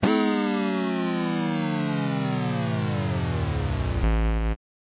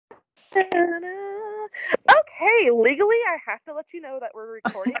Hey, legally, I have to let you know that we're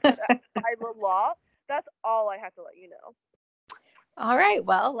recording, but by the law, that's all I have to let you know. All right,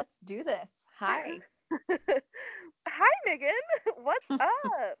 well, let's do this. Hi. Hi, Megan. What's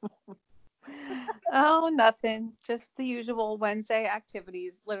up? Oh, nothing. Just the usual Wednesday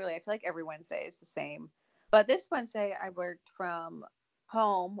activities. Literally, I feel like every Wednesday is the same. But this Wednesday, I worked from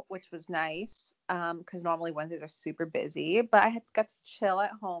home, which was nice because normally Wednesdays are super busy. But got to chill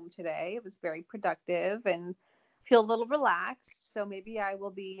at home today. It was very productive and feel a little relaxed. So maybe I will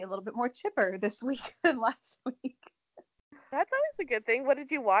be a little bit more chipper this week than last week. That's always a good thing. What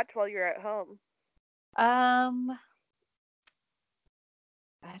did you watch while you're at home?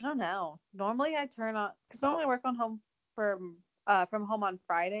 I don't know. Normally I turn on because normally I work on home from home on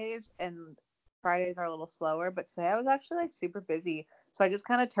Fridays, and Fridays are a little slower. But today I was actually like super busy, so I just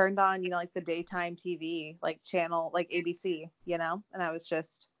kind of turned on, like the daytime TV, like channel like ABC, and I was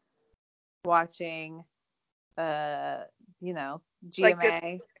just watching, uh, Like Good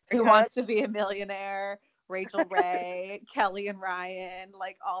GMA, Who Haircut? Wants to Be a Millionaire, Rachel Ray, Kelly and Ryan,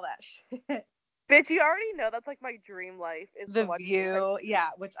 like all that shit. Bitch, you already know that's like my dream life is to The watch View, yeah,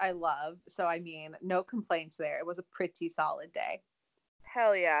 which I love. So I mean, no complaints there. It was a pretty solid day.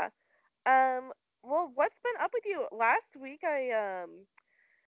 Hell yeah. Well, what's been up with you? Last week I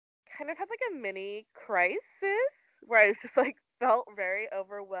kind of had like a mini crisis where I just like felt very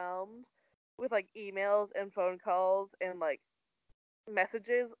overwhelmed with like emails and phone calls and like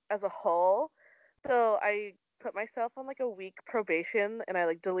messages as a whole. So I put myself on like a week probation and I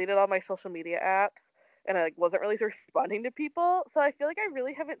like deleted all my social media apps and I like wasn't really responding to people. So I feel like I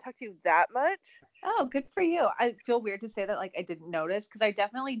really haven't talked to you that much. Oh, good for you. I feel weird to say that like I didn't notice because I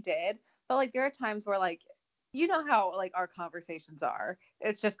definitely did. But like there are times where like you know how like our conversations are.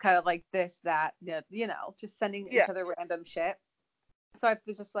 It's just kind of like this, that, yeah, just sending Yeah. each other random shit. So I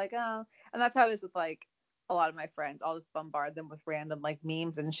was just like, oh, and that's how it is with like a lot of my friends. I'll just bombard them with random like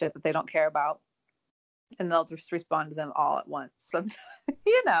memes and shit that they don't care about, and they'll just respond to them all at once. Sometimes,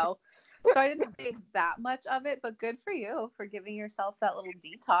 you know. So I didn't think that much of it, but good for you for giving yourself that little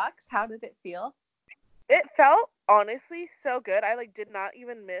detox. How did it feel? It felt honestly so good. I like did not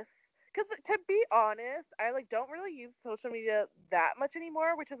even miss because to be honest, I like don't really use social media that much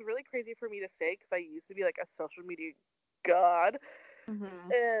anymore, which is really crazy for me to say because I used to be like a social media god. Mm-hmm.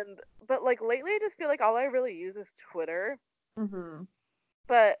 And but like lately, I just feel like all I really use is Twitter. Mm-hmm.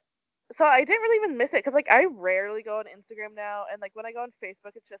 But so I didn't really even miss it because like I rarely go on Instagram now, and like when I go on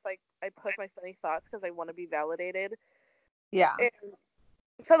Facebook, it's just like I post my funny thoughts because I want to be validated. Yeah. And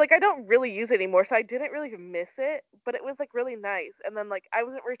so like I don't really use it anymore, so I didn't really miss it, but it was like really nice. And then like I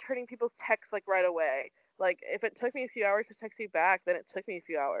wasn't returning people's texts like right away. Like if it took me a few hours to text you back, then it took me a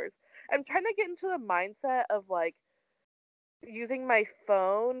few hours. I'm trying to get into the mindset of like using my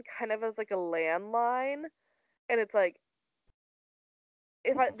phone kind of as like a landline, and it's like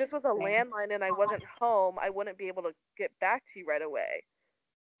if this was a Interesting. landline and I wasn't home, I wouldn't be able to get back to you right away.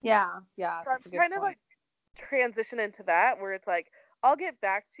 Yeah. Yeah. So I'm That's a good trying to point. like transition into that where it's like I'll get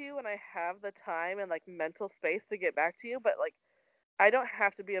back to you when I have the time and like mental space to get back to you, but like I don't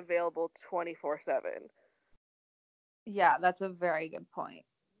have to be available 24/7. Yeah, that's a very good point.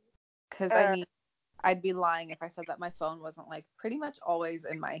 Because I Uh, mean, I'd be lying if I said that my phone wasn't like pretty much always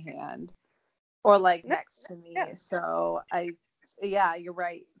in my hand or like no, next to yeah, me. So yeah, you're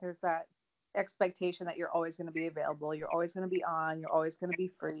right. There's that expectation that you're always going to be available. You're always going to be on. You're always going to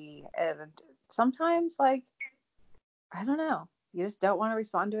be free. And sometimes, like, I don't know, you just don't want to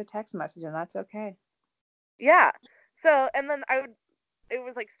respond to a text message, and that's okay. yeah. So and then it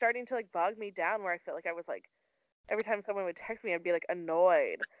was like starting to like bog me down where I felt like I was like every time someone would text me, I'd be like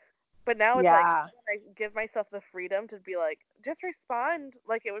annoyed. But now it's like Yeah. I give myself the freedom to be like, just respond.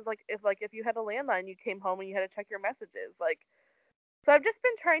 Like it was like if you had a landline, you came home and you had to check your messages. Like so, I've just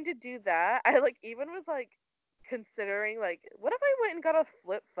been trying to do that. I like even was like considering like, what if I went and got a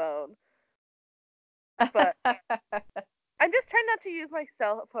flip phone? But I'm just trying not to use my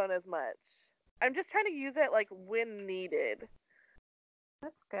cell phone as much. I'm just trying to use it like when needed.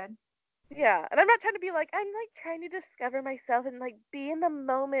 That's good. Yeah, and I'm not trying to be like I'm like trying to discover myself and like be in the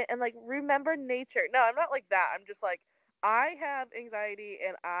moment and like remember nature. No, I'm not like that. I'm just like I have anxiety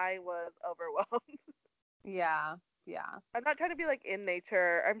and I was overwhelmed. Yeah. Yeah. I'm not trying to be like in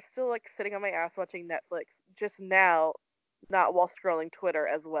nature. I'm still like sitting on my ass watching Netflix just now, not while scrolling Twitter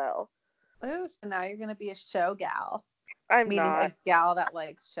as well. Ooh, so now you're going to be a show gal, I'm meaning not. a gal that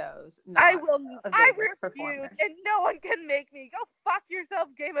likes shows, I not will. a I Vegas refuse, performer. and no one can make me. Go fuck yourself,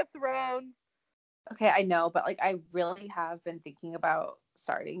 Game of Thrones. Okay, I know, but like I really have been thinking about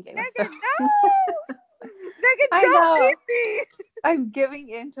starting Game of Megan, Thrones. no! Megan, I don't know. leave me. I'm giving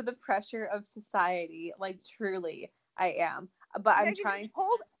in to the pressure of society. Like, truly, I am. But Yeah, I'm you trying. just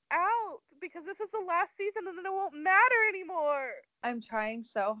hold out because this is the last season and then it won't matter anymore. I'm trying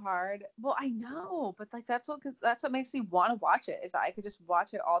so hard. Well, I know, but like that's what makes me want to watch it. Is that I could just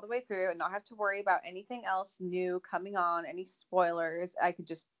watch it all the way through and not have to worry about anything else new coming on, any spoilers. I could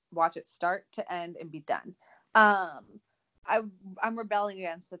just watch it start to end and be done. Um, I I'm rebelling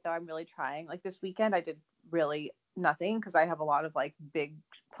against it though. I'm really trying. Like this weekend, I did really nothing because I have a lot of like big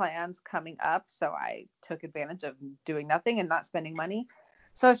plans coming up. So I took advantage of doing nothing and not spending money.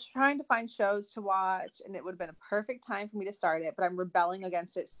 So I was trying to find shows to watch, and it would have been a perfect time for me to start it, but I'm rebelling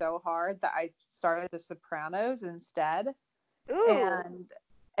against it so hard that I started The Sopranos instead. Ooh.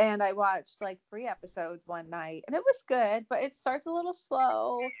 And I watched like 3 episodes one night, and it was good, but it starts a little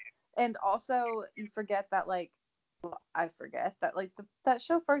slow. And also, you forget that like well, I forget that like that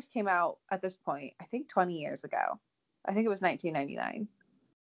show first came out at this point, I think 20 years ago. I think it was 1999.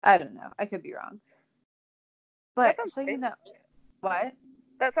 I don't know. I could be wrong. That But sounds so right. what?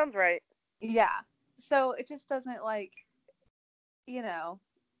 That sounds right. Yeah. So it just doesn't like, you know,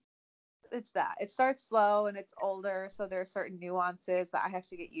 it's that. It starts slow and it's older, so there are certain nuances that I have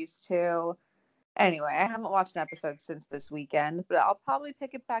to get used to. Anyway, I haven't watched an episode since this weekend, but I'll probably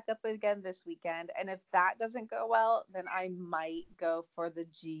pick it back up again this weekend. And if that doesn't go well, then I might go for the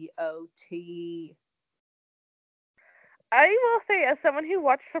GOT. I will say, as someone who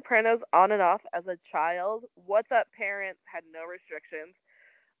watched Sopranos on and off as a child, What's Up Parents had no restrictions.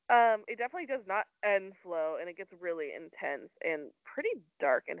 It definitely does not end slow, and it gets really intense and pretty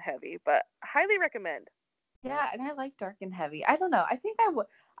dark and heavy. But highly recommend. Yeah, and I like dark and heavy. I don't know. I think I would.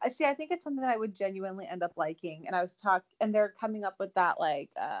 I see. I think it's something that I would genuinely end up liking. And I was and they're coming up with that like,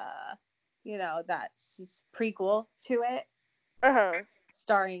 that prequel to it, Uh huh.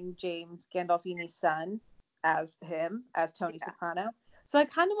 starring James Gandolfini's son as Tony Yeah, Soprano. So I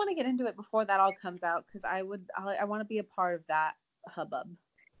kind of want to get into it before that all comes out because I want to be a part of that hubbub.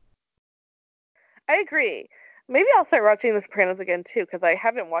 I agree. Maybe I'll start watching The Sopranos again too, because I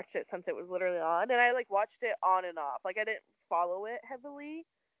haven't watched it since it was literally on, and I like watched it on and off. Like I didn't follow it heavily.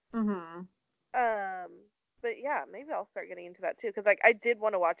 Mm-hmm. Um, but yeah, maybe I'll start getting into that too, because like I did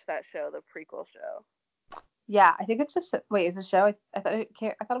want to watch that show, the prequel show. Yeah, I think it's just wait, is it a show? I thought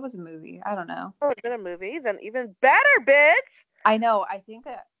it was a movie. I don't know. Oh, it's in a movie? Then even better, bitch. I know. I think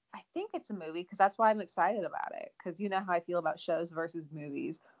it's a movie because that's why I'm excited about it. Because you know how I feel about shows versus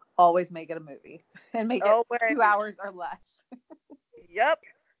movies. Always make it a movie and make it Oh, wait. 2 hours or less. Yep.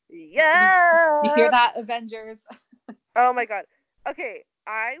 you, you hear Yep. that, Avengers? Oh my god. Okay,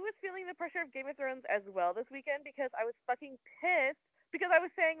 I was feeling the pressure of Game of Thrones as well this weekend because I was fucking pissed because I was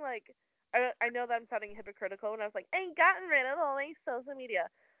saying like I know that I'm sounding hypocritical when I was like ain't gotten rid of all my social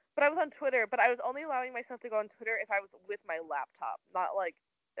media, but I was on Twitter, but I was only allowing myself to go on Twitter if I was with my laptop, not like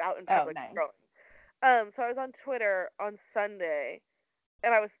out in Oh, public nice. scrolling. So I was on Twitter on Sunday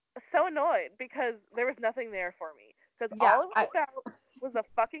and I was so annoyed because there was nothing there for me. Because Yeah, all it was about was the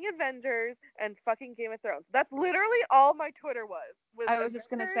fucking Avengers and fucking Game of Thrones. That's literally all my Twitter was I was just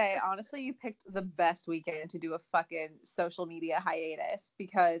gonna Avengers. say, honestly, you picked the best weekend to do a fucking social media hiatus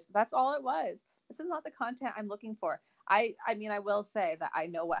because that's all it was. This is not the content I'm looking for. I mean, I will say that I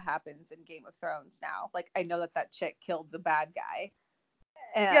know what happens in Game of Thrones now. Like, I know that chick killed the bad guy,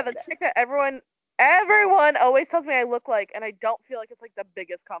 Yeah, the and chick that everyone always tells me I look like, and I don't feel like it's like the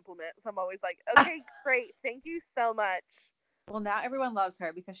biggest compliment. So I'm always like, okay, great, thank you so much. well, now everyone loves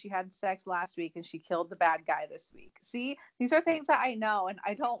her because she had sex last week and she killed the bad guy this week. See, these are things that I know, and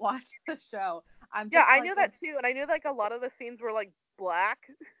I don't watch the show. I'm Yeah, just I like knew that too, and I knew like a lot of the scenes were like black.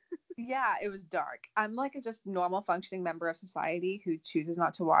 yeah, it was dark. I'm like a just normal functioning member of society who chooses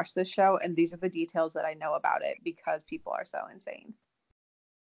not to watch this show, and these are the details that I know about it because people are so insane.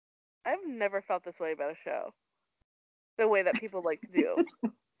 I've never felt this way about a show. The way that people like to do.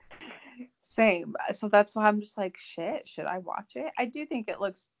 Same. So that's why I'm just like, shit, should I watch it? I do think it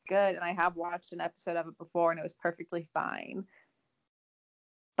looks good, and I have watched an episode of it before, and it was perfectly fine.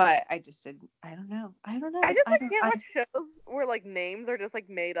 But I just didn't. I don't know. I don't I know. just I like don't. can't I watch shows where like names are just like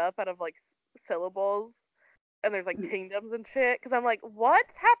made up out of like syllables and there's like kingdoms and shit because I'm like, what's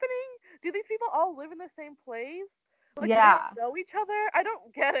happening? Do these people all live in the same place? Like they don't yeah, know each other? I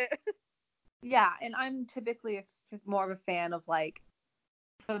don't get it. yeah. And I'm typically more of a fan of like,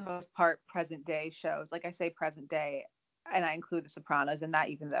 for the most part, present day shows. Like I say, present day, and I include The Sopranos in that,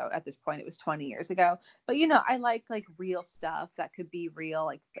 even though at this point it was 20 years ago. But I like real stuff that could be real,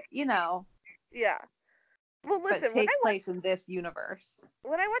 like Yeah. Well, but listen, take place in this universe.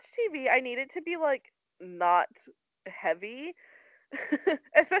 when I watch TV, I need it to be like not heavy,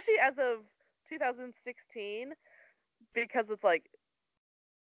 especially as of 2016. because it's like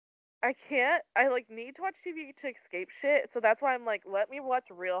I can't. I like need to watch TV to escape shit. So that's why I'm like, let me watch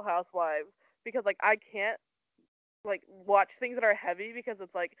Real Housewives because like I can't like watch things that are heavy because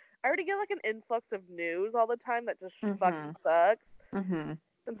it's like I already get like an influx of news all the time that just fucking sucks. Mm-hmm.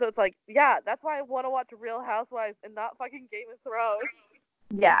 And so it's like, yeah, that's why I want to watch Real Housewives and not fucking Game of Thrones.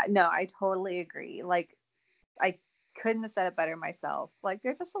 Yeah, no, I totally agree. Like, I couldn't have said it better myself. Like,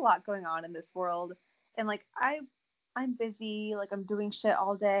 there's just a lot going on in this world, and like, I'm busy. Like, I'm doing shit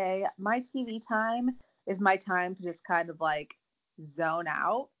all day. My TV time is my time to just kind of like zone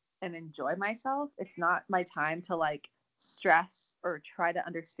out and enjoy myself. It's not my time to like stress or try to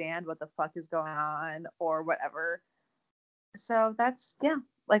understand what the fuck is going on or whatever. So that's, yeah,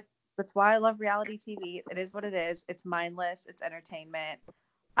 like, that's why I love reality TV. It is what it is. It's mindless. It's entertainment.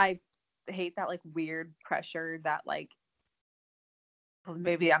 I hate that like weird pressure that like, well,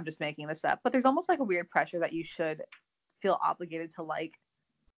 maybe I'm just making this up, but there's almost like a weird pressure that you should feel obligated to like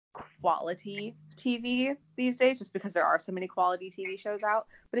quality TV these days just because there are so many quality TV shows out.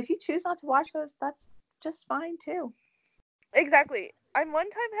 But if you choose not to watch those, that's just fine too. Exactly. I one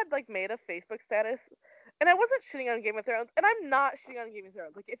time had like made a Facebook status, and I wasn't shitting on Game of Thrones, and I'm not shitting on Game of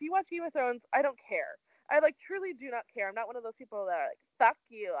Thrones. Like if you watch Game of Thrones, I don't care. I like truly do not care. I'm not one of those people that are like fuck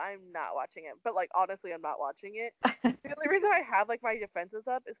you. I'm not watching it. But like honestly, I'm not watching it. The only reason I have like my defenses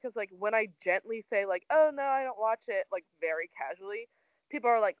up is because like when I gently say like, oh no, I don't watch it, like very casually, people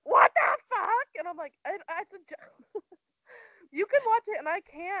are like, what the fuck? And I'm like, it's a you can watch it and I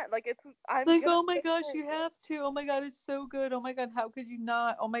can't. Like I'm Like, gonna oh my fix gosh, it. you have to. Oh my God, it's so good. Oh my God, how could you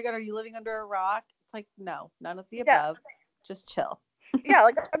not? Oh my God, are you living under a rock? It's like, no, none of the Yeah. above. Just chill. Yeah,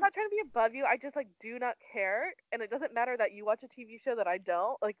 like I'm not trying to be above you. I just like do not care, and it doesn't matter that you watch a TV show that I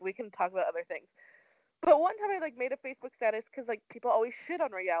don't. Like we can talk about other things. But one time I like made a Facebook status because like people always shit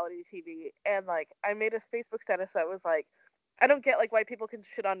on reality TV, and like I made a Facebook status that was like, I don't get like why people can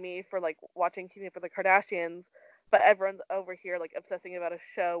shit on me for like watching TV for the Kardashians, but everyone's over here like obsessing about a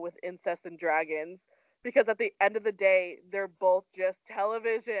show with incest and dragons because at the end of the day they're both just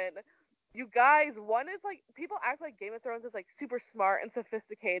television. You guys, one is like people act like Game of Thrones is like super smart and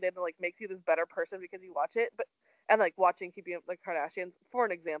sophisticated and like makes you this better person because you watch it, but and like watching Keeping Up with the Kardashians for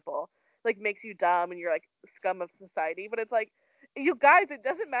an example like makes you dumb and you're like scum of society. But it's like, you guys, it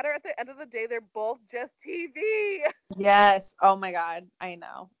doesn't matter. At the end of the day, they're both just TV. Yes. Oh my God, I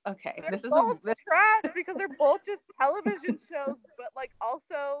know. Okay, They're this is a both trash because they're both just television shows. But like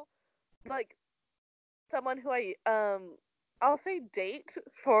also like someone who I'll say date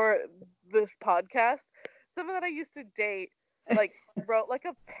for this podcast. Someone that I used to date like wrote like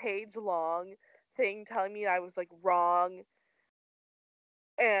a page long thing telling me I was like wrong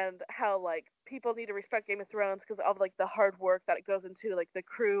and how like people need to respect Game of Thrones because of like the hard work that it goes into like the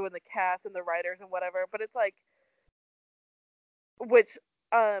crew and the cast and the writers and whatever. But it's like, which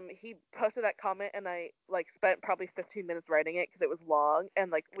he posted that comment and I like spent probably 15 minutes writing it because it was long and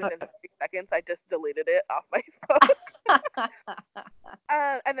like within 30 seconds I just deleted it off my phone.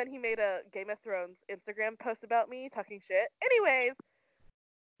 And then he made a Game of Thrones Instagram post about me talking shit. Anyways,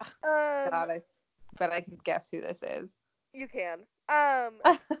 God, I bet I could guess who this is. you can.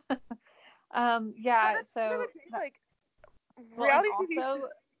 Yeah. So like well, and reality TV also,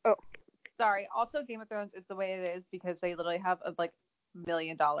 oh. sorry. Also, Game of Thrones is the way it is because they literally have a like $1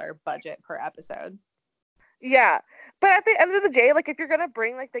 million budget per episode. Yeah. But at the end of the day, like if you're gonna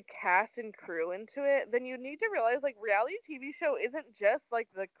bring like the cast and crew into it, then you need to realize like reality TV show isn't just like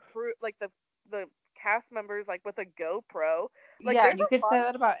the crew like the cast members like with a GoPro. Like Yeah, there's you a could lot say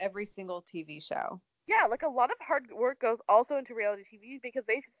that about every single TV show. yeah, like a lot of hard work goes also into reality TV because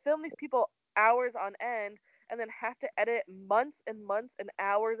they film these people hours on end and then have to edit months and months and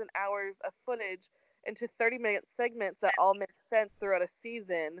hours of footage into 30-minute segments that all make sense throughout a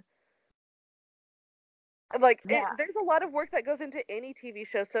season. Like Yeah. there's a lot of work that goes into any TV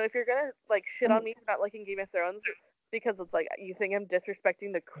show. So if you're gonna like shit on me for not liking Game of Thrones because it's like you think I'm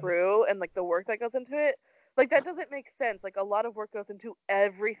disrespecting the crew and like the work that goes into it, like that doesn't make sense. Like a lot of work goes into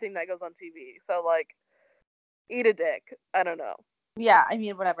everything that goes on TV. So like, eat a dick. I don't know. Yeah, I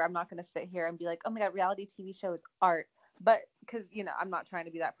mean, whatever. I'm not going to sit here and be like, oh my God, reality TV show is art. But because, I'm not trying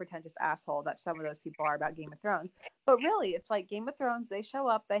to be that pretentious asshole that some of those people are about Game of Thrones. But really, it's like Game of Thrones, they show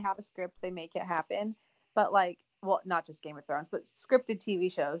up, they have a script, they make it happen. But like, well, not just Game of Thrones, but scripted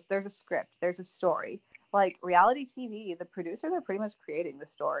TV shows, there's a script, there's a story. Like reality TV, the producers are pretty much creating the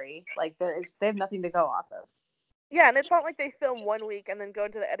story. Like they have nothing to go off of. Yeah, and it's not like they film 1 week and then go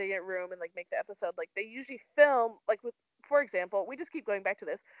into the editing room and like make the episode. Like they usually film like with, for example, we just keep going back to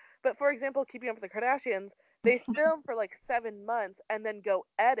this, but for example, Keeping Up with the Kardashians, they film for like 7 months and then go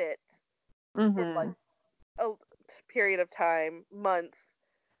edit for like Mm-hmm. period of time, months,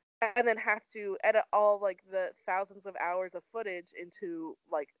 and then have to edit all like the thousands of hours of footage into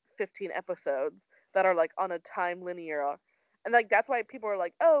like 15 episodes that are like on a time linear. And like that's why people are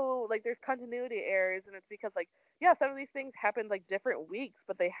like, oh, like there's continuity errors, and it's because like yeah, some of these things happen like different weeks,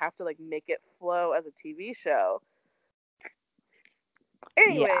 but they have to like make it flow as a TV show.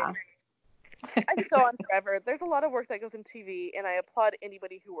 Anyway, Yeah. I could go on forever. There's a lot of work that goes in TV, and I applaud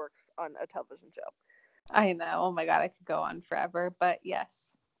anybody who works on a television show. I know. Oh my God, I could go on forever, but yes,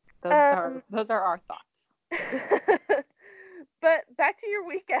 Um, those are our thoughts. but back to your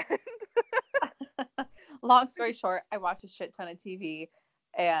weekend. Long story short, I watched a shit ton of TV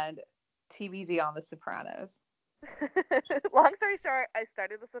and TBD on The Sopranos. Long story short, I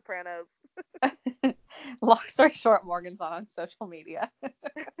started The Sopranos. Long story short, Morgan's on social media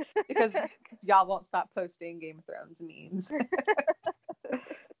because y'all won't stop posting Game of Thrones memes.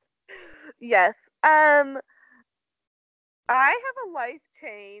 Yes. I have a life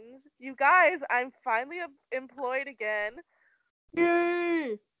change. You guys, I'm finally employed again.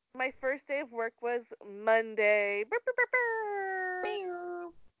 Yay! My first day of work was Monday.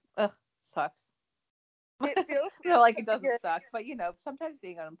 Ugh, sucks. It feels No, like it good. doesn't suck, but sometimes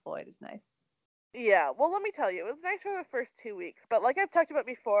being unemployed is nice. Yeah, well, let me tell you, it was nice for the first 2 weeks, but like I've talked about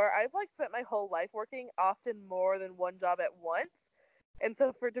before, I've like spent my whole life working often more than one job at once, and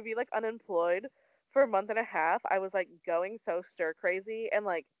so for it to be like unemployed for a month and a half, I was like going so stir crazy, and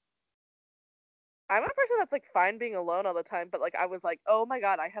like I'm a person that's like fine being alone all the time, but like I was like, oh my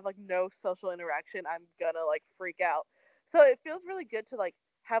god, I have like no social interaction, I'm gonna like freak out. So it feels really good to like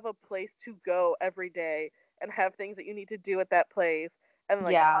have a place to go every day and have things that you need to do at that place and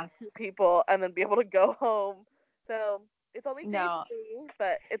like Yeah. talk to people and then be able to go home. So it's only day No, 2,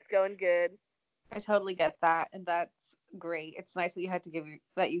 but it's going good. I totally get that, and that's great. It's nice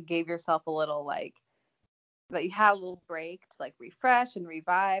that you gave yourself a little that you had a little break to like refresh and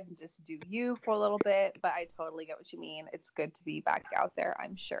revive and just do you for a little bit. But I totally get what you mean. It's good to be back out there,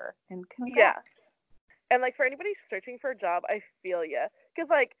 I'm sure. And Yeah. congrats. And like for anybody searching for a job, I feel ya. Cause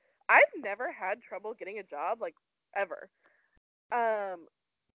like I've never had trouble getting a job like ever. Um,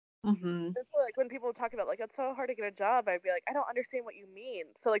 Mm-hmm. And so, like, when people talk about, like, it's so hard to get a job, I'd be like, I don't understand what you mean.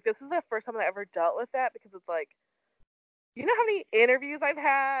 So, like, this is the first time I ever dealt with that because it's like, you know how many interviews I've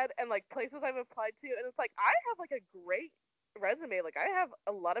had and, like, places I've applied to? And it's like, I have, like, a great resume. Like, I have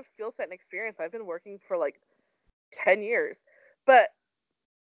a lot of skill set and experience. I've been working for, like, 10 years. But,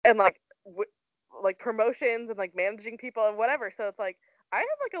 and, like, like, promotions and, like, managing people and whatever. So it's like, I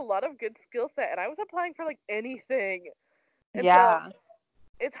have, like, a lot of good skill set and I was applying for, like, anything. And so Yeah.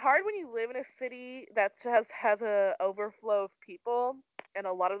 it's hard when you live in a city that just has a overflow of people, and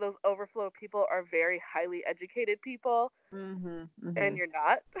a lot of those overflow of people are very highly educated people, Mm-hmm. and Mm-hmm. you're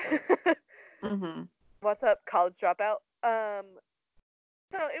not. Mm-hmm. What's up, college dropout?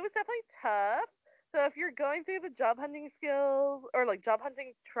 So it was definitely tough. So if you're going through the job hunting skills or like job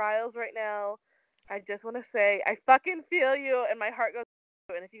hunting trials right now, I just want to say I fucking feel you, and my heart goes.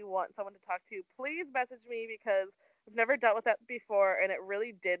 And if you want someone to talk to, please message me because I've never dealt with that before, and it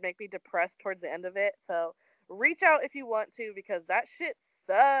really did make me depressed towards the end of it. So reach out if you want to because that shit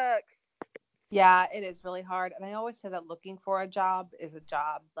sucks. Yeah, it is really hard. And I always say that looking for a job is a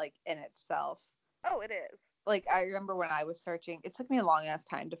job like in itself. Oh, it is. Like I remember when I was searching, it took me a long ass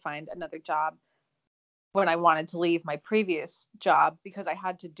time to find another job when I wanted to leave my previous job because I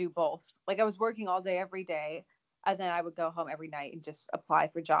had to do both. Like I was working all day every day, and then I would go home every night and just apply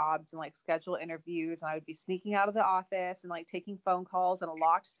for jobs and like schedule interviews, and I would be sneaking out of the office and like taking phone calls in a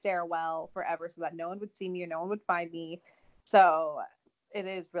locked stairwell forever so that no one would see me or no one would find me. So it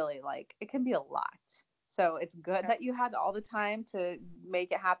is really like it can be a lot. So it's good that you had all the time to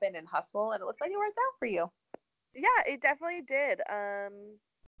make it happen and hustle, and it looks like it worked out for you. Yeah, it definitely did.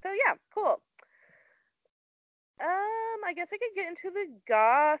 So yeah, cool. I guess I could get into the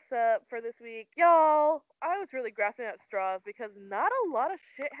gossip for this week. Y'all, I was really grasping at straws because not a lot of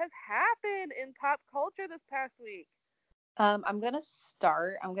shit has happened in pop culture this past week. I'm gonna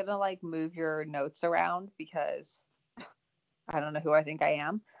start. I'm gonna like move your notes around because I don't know who I think I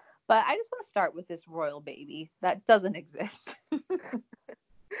am. But I just want to start with this royal baby that doesn't exist.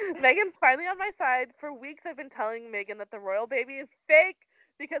 Megan's finally on my side. For weeks, I've been telling Megan that the royal baby is fake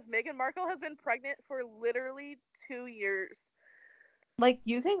because Meghan Markle has been pregnant for literally 2 years. Like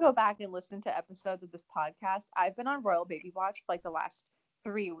you can go back and listen to episodes of this podcast. I've been on royal baby watch for like the last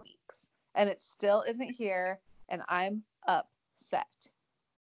 3 weeks, and it still isn't here, and I'm upset.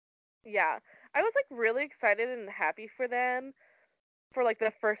 Yeah, I was like really excited and happy for them for like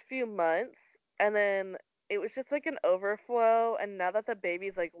the first few months, and then it was just like an overflow. And now that the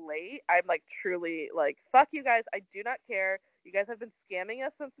baby's like late, I'm like truly like, fuck you guys. I do not care. You guys have been scamming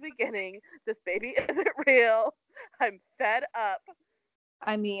us since the beginning. This baby isn't real. I'm fed up.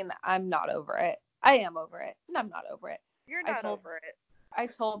 I mean, I'm not over it. I am over it, and I'm not over it. You're I not told over it. I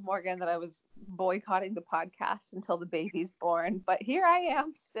told Morgan that I was boycotting the podcast until the baby's born, but here I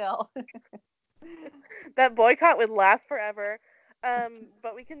am still. That boycott would last forever.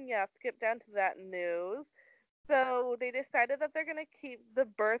 But we can, yeah, skip down to that news. So they decided that they're going to keep the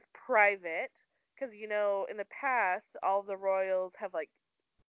birth private because, you know, in the past, all the royals have, like,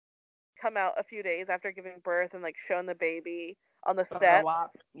 come out a few days after giving birth and, like, shown the baby on the Photo step.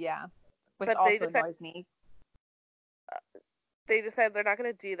 op, yeah, which But also annoys me. They decided they're not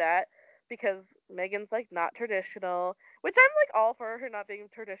going to do that because Meghan's, like, not traditional, which I'm, like, all for her not being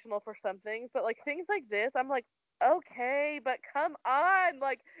traditional for some things. But, like, things like this, I'm like, okay, but come on.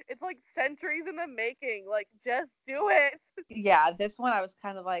 Like, it's, like, centuries in the making. Like, just do it. Yeah, this one I was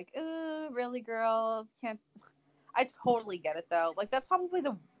kind of like, really, girl? Can't. I totally get it though. Like that's probably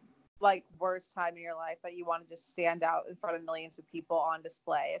the like worst time in your life that you want to just stand out in front of millions of people on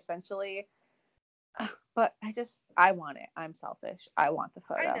display, essentially. But I want it. I'm selfish. I want the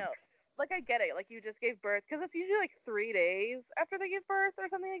photo. I know. Like, I get it. Like, you just gave birth. Because it's usually, like, 3 days after they give birth or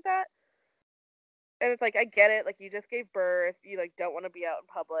something like that. And it's like, I get it. Like, you just gave birth. You, like, don't want to be out in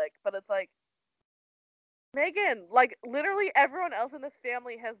public. But it's like, Meghan, like, literally everyone else in this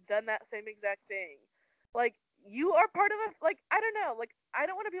family has done that same exact thing. Like, you are part of a, like, I don't know. Like, I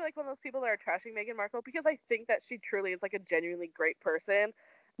don't want to be, like, one of those people that are trashing Meghan Markle because I think that she truly is, like, a genuinely great person.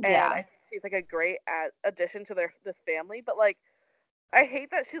 And Yeah. I think she's, like, a great addition to this family. But, like, I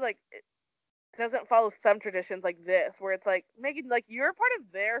hate that she, like, doesn't follow some traditions like this, where it's like, Meghan, like, you're part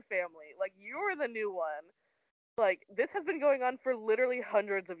of their family. Like, you're the new one. Like, this has been going on for literally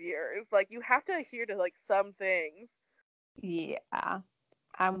hundreds of years. Like, you have to adhere to, like, some things. Yeah.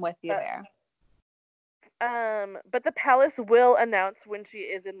 I'm with you But, there. but the palace will announce when she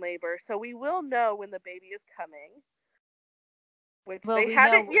is in labor, so we will know when the baby is coming. Which Will they we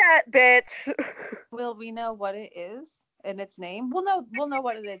haven't know yet, bitch. will we know what it is in its name? We'll know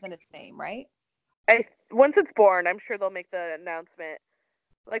what it is in its name, right? Once it's born, I'm sure they'll make the announcement.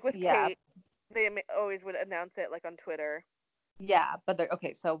 Like with Yeah. Kate, they always would announce it, like, on Twitter. Yeah, but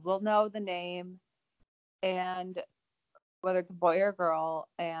okay, so we'll know the name and whether it's a boy or girl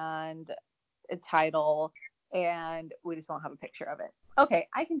and a title, and we just won't have a picture of it. Okay,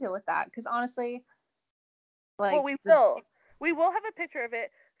 I can deal with that because honestly, Well, like we will. We will have a picture of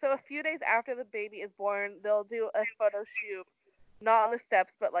it. So a few days after the baby is born, they'll do a photo shoot, not on the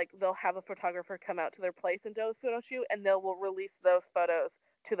steps, but, like, they'll have a photographer come out to their place and do a photo shoot, and they will release those photos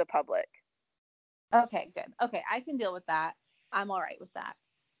to the public. Okay, good. Okay, I can deal with that. I'm all right with that.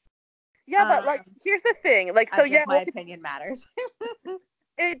 Yeah, but, like, here's the thing. Like, so as yeah, if my opinion matters.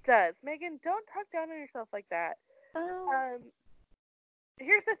 it does. Meghan, don't talk down on yourself like that.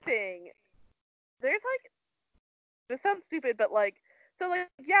 Here's the thing. There's, like, this sounds stupid, but, like, so, like,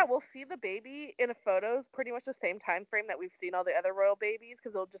 yeah, we'll see the baby in photos pretty much the same time frame that we've seen all the other royal babies,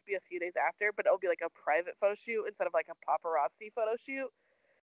 because it'll just be a few days after, but it'll be, like, a private photo shoot instead of, like, a paparazzi photo shoot.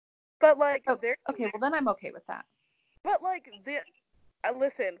 But, like, okay, well then I'm okay with that. But, like,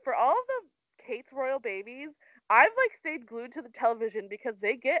 listen, for all of the Kate's royal babies, I've, like, stayed glued to the television because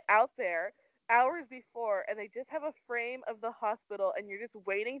they get out there hours before and they just have a frame of the hospital and you're just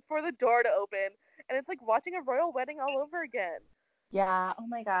waiting for the door to open, and it's like watching a royal wedding all over again. Yeah. Oh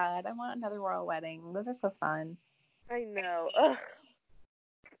my god, I want another royal wedding. Those are so fun. I know. Ugh.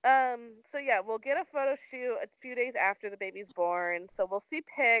 So yeah, we'll get a photo shoot a few days after the baby's born. So we'll see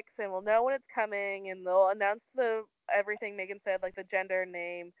pics and we'll know when it's coming, and they'll announce everything Meghan said, like the gender,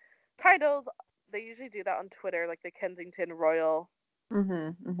 name, titles. They usually do that on Twitter, like the Kensington Royal,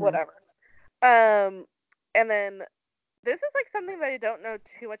 whatever. And then this is, like, something that I don't know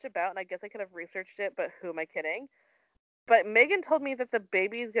too much about, and I guess I could have researched it, but who am I kidding? But Meghan told me that the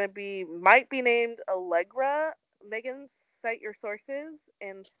baby is might be named Allegra. Meghan, cite your sources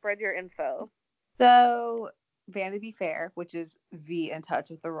and spread your info. So Vanity Fair, which is in touch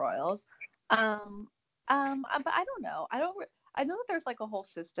with the royals. But I don't know. I know that there's, like, a whole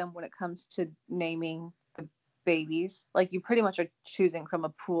system when it comes to naming the babies. Like, you pretty much are choosing from a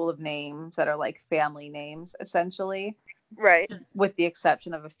pool of names that are, like, family names, essentially. Right. With the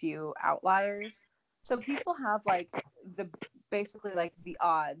exception of a few outliers. So people have, like, basically, like, the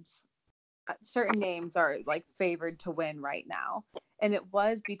odds. Certain names are, like, favored to win right now. And it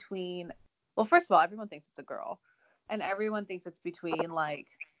was between, well, first of all, everyone thinks it's a girl. And everyone thinks it's between, like,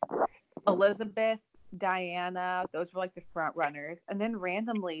 Elizabeth Diana, those were like the front runners. And then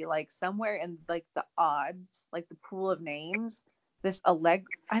randomly, like somewhere in like the odds, like the pool of names, this I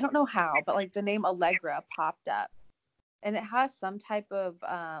don't know how, but like the name Allegra popped up. And it has some type of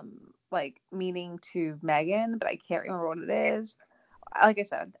like meaning to Megan, but I can't remember what it is. Like I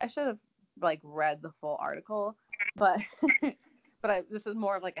said, I should have like read the full article, but this is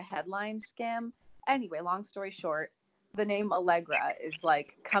more of like a headline skim. Anyway, long story short, the name Allegra is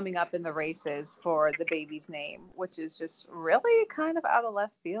like coming up in the races for the baby's name, which is just really kind of out of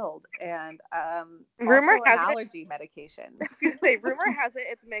left field, and Rumor also an has allergy medication. I was gonna say, rumor has it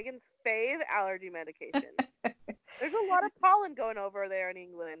it's Megan's fave allergy medication. There's a lot of pollen going over there in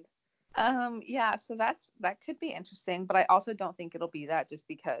England. Yeah, so that could be interesting, but I also don't think it'll be that, just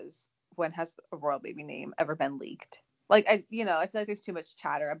because when has a royal baby name ever been leaked? Like I feel like there's too much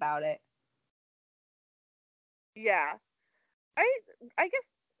chatter about it. Yeah. I guess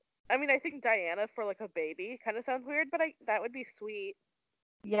I mean I think Diana for like a baby kind of sounds weird, but that would be sweet.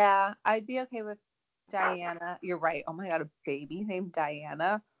 Yeah, I'd be okay with Diana. You're right. Oh my god, a baby named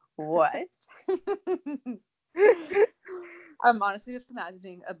Diana. What? I'm honestly just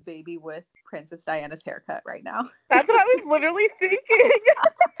imagining a baby with Princess Diana's haircut right now. That's what I was literally thinking.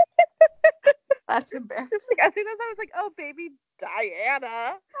 That's embarrassing. Just like as soon as I was like, oh baby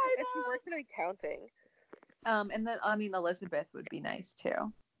Diana. And she works in accounting. And then I mean Elizabeth would be nice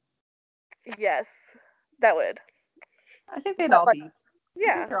too. Yes, that would. I think they'd all be.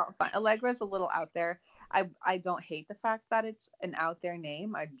 Yeah. I think they're all fine. Allegra's a little out there. I don't hate the fact that it's an out there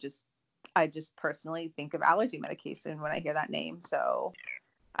name. I just personally think of allergy medication when I hear that name, so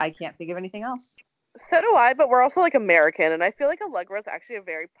I can't think of anything else. So do I, but we're also like American, and I feel like Allegra is actually a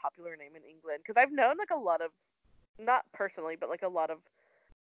very popular name in England because I've known like a lot of, not personally, but like a lot of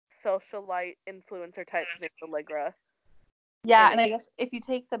socialite influencer types named Allegra. Yeah, and I guess if you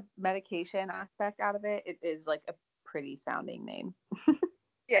take the medication aspect out of it, it is like a pretty sounding name.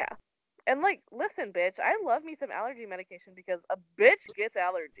 Yeah. And like, listen, bitch, I love me some allergy medication because a bitch gets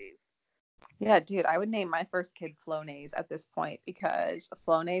allergies. Yeah, dude, I would name my first kid Flonase at this point because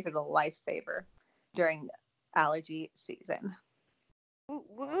Flonase is a lifesaver during allergy season.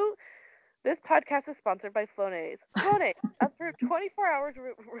 Woo. This podcast is sponsored by Flonase. Flonase, up for 24 hours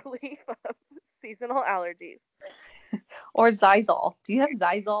relief of seasonal allergies. Or Zysol. Do you have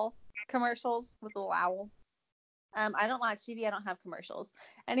Zysol commercials with a little owl? I don't watch TV. I don't have commercials.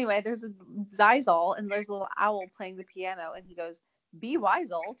 Anyway, there's a Zysol, and there's a little owl playing the piano, and he goes, "Be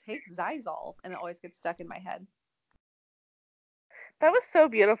Wisol, take Zysol," and it always gets stuck in my head. That was so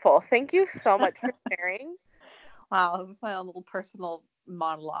beautiful. Thank you so much for sharing. Wow, it was my own little personal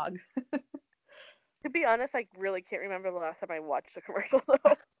monologue. To be honest, I really can't remember the last time I watched a commercial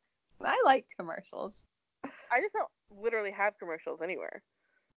though. I like commercials. I just don't literally have commercials anywhere.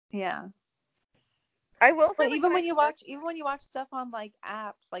 Yeah. I will say, but even when you watch stuff on like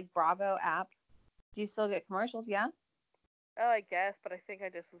apps, like Bravo app, do you still get commercials? Yeah. Oh, I guess, but I think I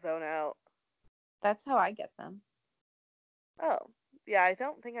just zone out. That's how I get them. Oh, yeah, I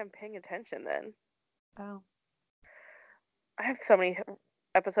don't think I'm paying attention then. Oh. I have so many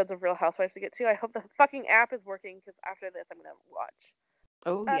episodes of Real Housewives to get to. I hope the fucking app is working because after this I'm gonna watch.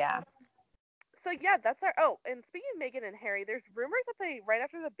 Oh yeah. So yeah, that's our. Oh, and speaking of Meghan and Harry, there's rumors that they right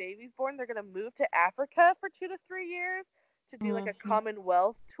after the baby's born, they're gonna move to Africa for 2 to 3 years to do like a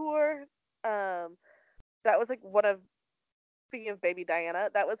Commonwealth tour. That was like one of. Speaking of baby Diana,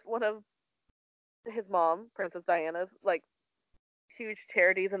 that was one of his mom, Princess Diana's, like huge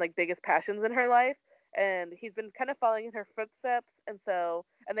charities and like biggest passions in her life. And he's been kind of following in her footsteps, and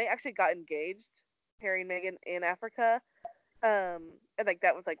they actually got engaged, Harry and Meghan, in Africa, and like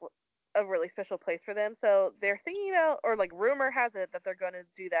that was like a really special place for them. So they're thinking about, or like rumor has it that they're going to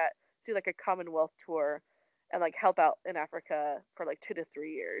do like a Commonwealth tour, and like help out in Africa for like 2 to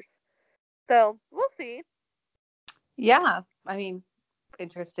 3 years. So we'll see. Yeah, I mean,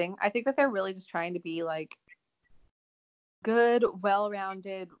 interesting. I think that they're really just trying to be like good,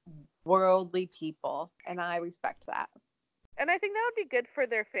 well-rounded, worldly people, and I respect that. And I think that would be good for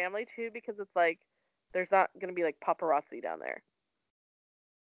their family too, because it's like there's not going to be like paparazzi down there.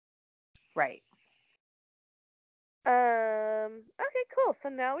 Right. Okay, cool. So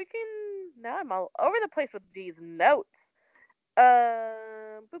now I'm all over the place with these notes.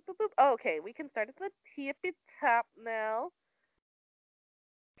 Boop, boop, boop. Oh, okay, we can start at the tippy top now.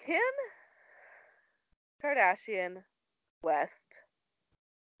 Kim Kardashian West.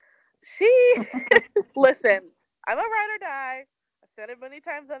 She, listen, I'm a ride or die. I've said it many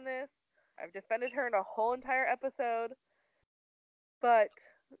times on this. I've defended her in a whole entire episode. But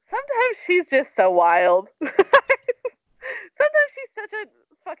sometimes she's just so wild. Sometimes she's such a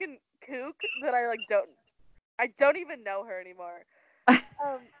fucking kook that I don't even know her anymore.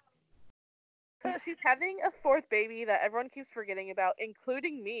 So she's having a fourth baby that everyone keeps forgetting about,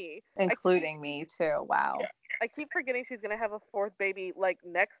 including me. Including me too. Wow. I keep forgetting she's gonna have a fourth baby like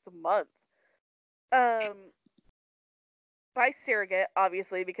next month. Um, by surrogate,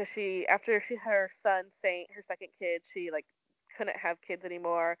 obviously, because after her son Saint, her second kid, she like couldn't have kids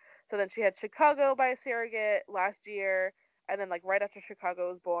anymore. So then she had Chicago by a surrogate last year, and then like right after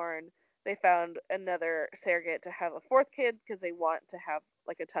Chicago was born, they found another surrogate to have a fourth kid because they want to have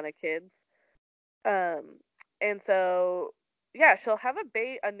like a ton of kids. And so yeah, she'll have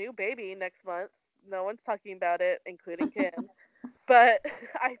a new baby next month. No one's talking about it, including Kim. But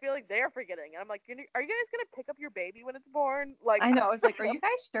I feel like they're forgetting. I'm like, are you guys gonna pick up your baby when it's born? Like, I know. I was like, are you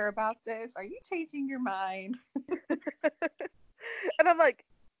guys sure about this? Are you changing your mind? and I'm like,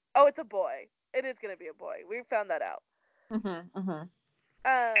 oh, it's a boy. It is gonna be a boy. We found that out.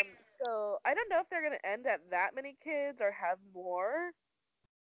 So I don't know if they're gonna end at that many kids or have more.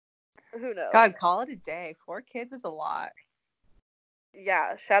 Who knows? God, call it a day. 4 kids is a lot.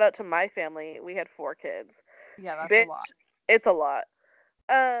 Yeah, shout out to my family. We had 4 kids. Yeah, that's Bitch, a lot. it's a lot.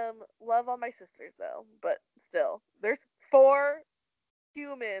 Love all my sisters though, but still, there's 4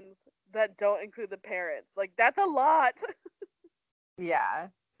 humans that don't include the parents. Like, that's a lot. Yeah.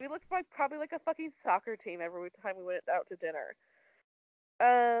 We looked like probably like a fucking soccer team every time we went out to dinner.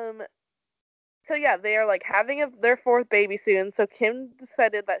 So yeah, they are like having their 4th baby soon. So Kim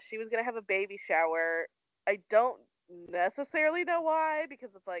decided that she was gonna have a baby shower. I don't necessarily know why, because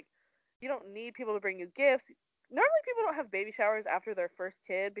it's like you don't need people to bring you gifts. Normally people don't have baby showers after their first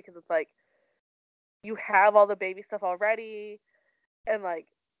kid because it's like you have all the baby stuff already, and like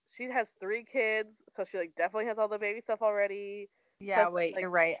she has 3 kids, so she like definitely has all the baby stuff already. Yeah, Plus, wait, like,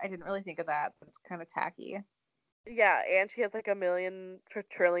 you're right. I didn't really think of that, but it's kind of tacky. yeah, and she has like $1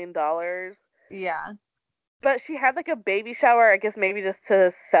 trillion. Yeah. But she had like a baby shower, I guess maybe just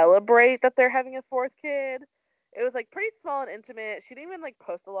to celebrate that they're having a 4th kid. It was like pretty small and intimate. She didn't even like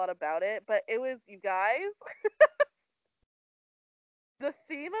post a lot about it, but it was, you guys, the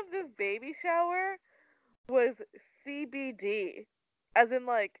theme of this baby shower was CBD, as in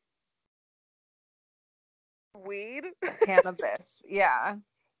like weed. Cannabis. Yeah.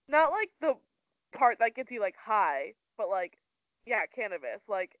 Not like the part that gets you like high, but like, yeah, cannabis.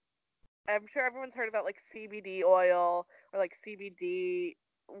 Like, I'm sure everyone's heard about like CBD oil or like CBD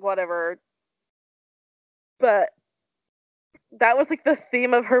whatever, but that was like the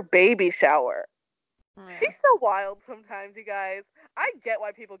theme of her baby shower. Yeah. She's so wild sometimes, you guys. I get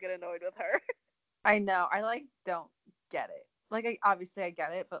why people get annoyed with her. I know. I like don't get it. Like, obviously I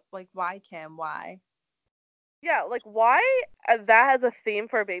get it, but like, why, Kim? Why? Yeah, like why that has a theme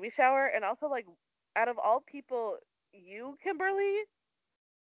for a baby shower, and also like out of all people, you, Kimberly,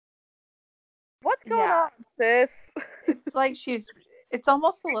 what's going Yeah. on, sis? It's like it's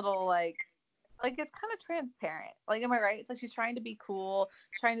almost a little like it's kind of transparent. Like, am I right? It's like she's trying to be cool,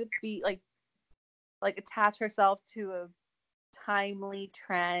 trying to be like attach herself to a timely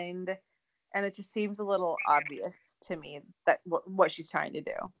trend, and it just seems a little obvious to me that what she's trying to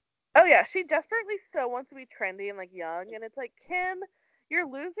do. Oh yeah, she desperately so wants to be trendy and like young, and it's like, Kim, you're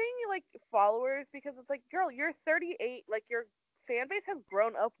losing like followers because it's like, girl, you're 38, like your fan base has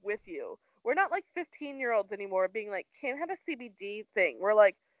grown up with you. We're not like 15-year-olds anymore being like, Kim had a CBD thing. We're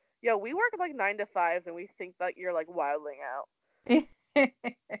like, yo, we work like 9 to 5s and we think that you're like wilding out.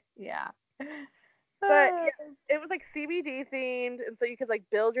 Yeah. But yeah, it was like CBD themed, and so you could like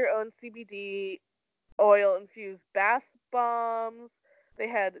build your own CBD oil infused bath bombs. They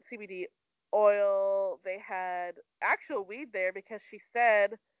had CBD oil. They had actual weed there because she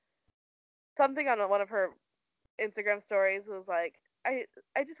said something on one of her Instagram stories was like, I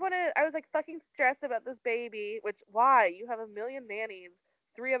just wanted, I was like fucking stressed about this baby, which why? You have 1,000,000 nannies,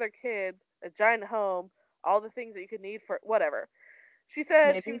 3 other kids, a giant home, all the things that you could need for whatever. She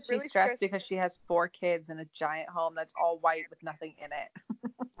said she Maybe was she's really stressed because she has 4 kids in a giant home that's all white with nothing in it.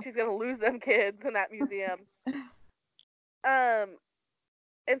 She's gonna lose them kids in that museum.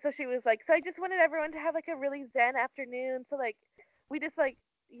 And so she was like, so I just wanted everyone to have like a really zen afternoon. So like, we just like,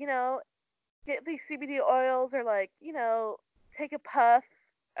 you know, get these CBD oils or like, you know, take a puff.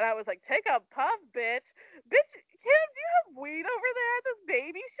 And I was like, take a puff, bitch. Bitch, Kim, do you have weed over there at this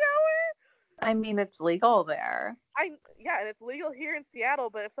baby shower? I mean, it's legal there. Yeah, and it's legal here in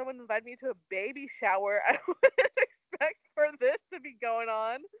Seattle, but if someone invited me to a baby shower, I wouldn't expect for this to be going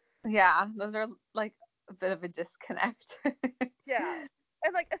on. Yeah, those are like a bit of a disconnect. Yeah.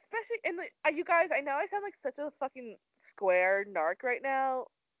 And like, especially in the, you guys, I know I sound like such a fucking square narc right now.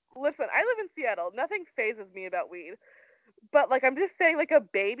 Listen, I live in Seattle. Nothing phases me about weed. But like I'm just saying like a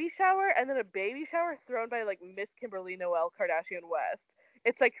baby shower and then a baby shower thrown by like Miss Kimberly Noel Kardashian West.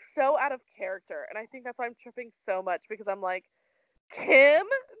 It's like so out of character, and I think that's why I'm tripping so much because I'm like, Kim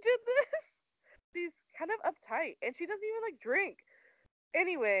did this. She's kind of uptight, and she doesn't even like drink.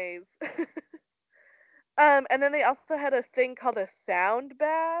 Anyways, and then they also had a thing called a sound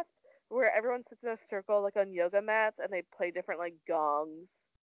bath where everyone sits in a circle like on yoga mats and they play different like gongs.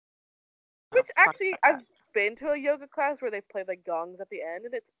 Oh, Which fuck actually that. I've been to a yoga class where they play like gongs at the end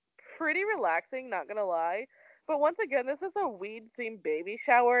and it's pretty relaxing, not gonna lie. But once again, this is a weed themed baby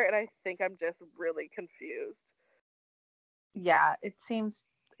shower and I think I'm just really confused. Yeah, it seems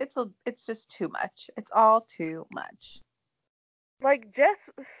it's just too much. It's all too much. Like just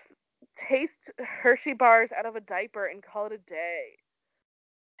taste Hershey bars out of a diaper and call it a day.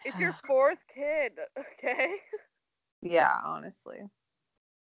 It's your fourth kid, okay? Yeah, honestly.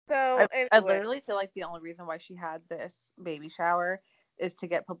 So I anyway, literally feel like the only reason why she had this baby shower is to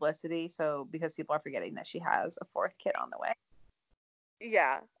get publicity. So because people are forgetting that she has a fourth kid on the way.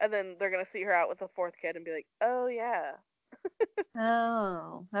 yeah, and then they're gonna see her out with a fourth kid and be like, oh yeah.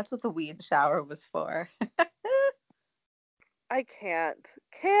 Oh, that's what the weed shower was for. I can't.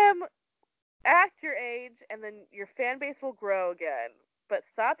 Kim, act your age and then your fan base will grow again. But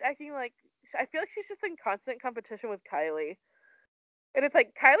stop acting like I feel like she's just in constant competition with Kylie. And it's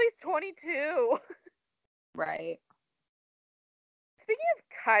like Kylie's 22. Right. Speaking of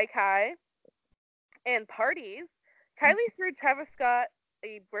Kai and parties, Kylie threw Travis Scott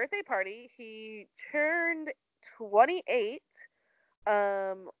a birthday party. He turned 28.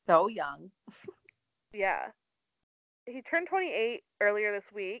 So young. Yeah. He turned 28 earlier this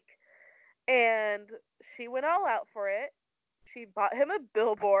week and she went all out for it. She bought him a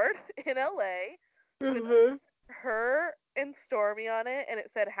billboard in LA with Mm-hmm. her and Stormy on it, and it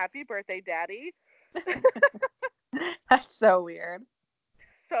said "Happy Birthday, Daddy." That's so weird.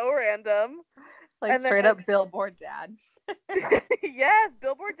 So random. Like And then, straight up billboard dad. yes,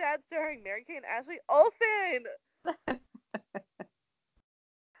 Billboard Dad starring Mary Kate and Ashley Olsen.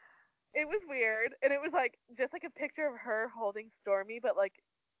 It was weird, and it was like just like a picture of her holding Stormy, but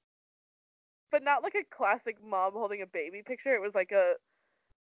not like a classic mom holding a baby picture. It was like a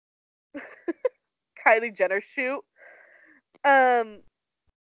Kylie Jenner shoot. Um,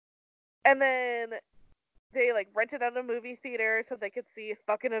 and then they like rented out a movie theater so they could see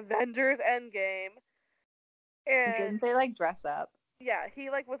fucking Avengers Endgame. And Didn't they like dress up? yeah, he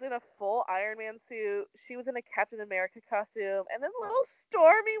like was in a full Iron Man suit. She was in a Captain America costume, and then little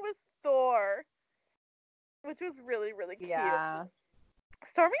Stormy was Thor, which was really really cute. Yeah.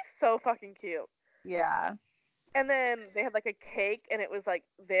 Stormy's so fucking cute. Yeah. And then they had like a cake, and it was like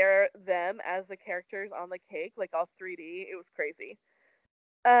them as the characters on the cake, like all 3D. It was crazy.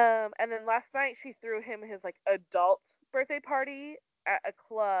 And then last night she threw him his like adult birthday party at a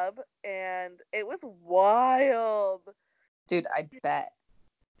club, and it was wild. Dude, I bet.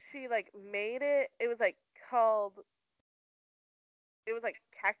 She like made it. It was like called. It was like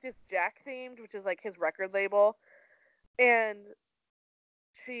Cactus Jack themed, which is like his record label, and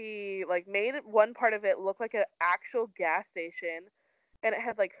she like made one part of it look like an actual gas station, and it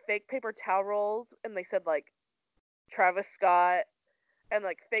had like fake paper towel rolls, and they said like Travis Scott, and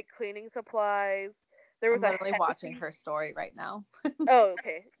like fake cleaning supplies. There was I'm a literally watching her story right now Oh,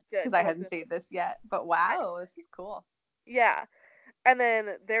 okay, good. because I hadn't seen this yet. But wow, this is cool. Yeah, and then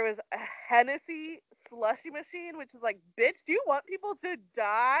there was a Hennessy slushy machine, which is like, bitch, do you want people to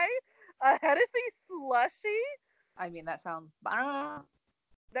die? A Hennessy slushy? I mean, that sounds bomb.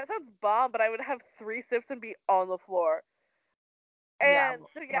 That sounds bomb, but I would have 3 sips and be on the floor. Yeah. And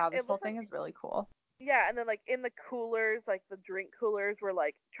so yeah, Wow, this it whole looked like thing is really cool. yeah, and then like in the coolers, like the drink coolers were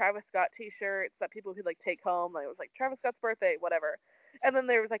like Travis Scott t-shirts that people could like take home. Like it was like Travis Scott's birthday, whatever. And then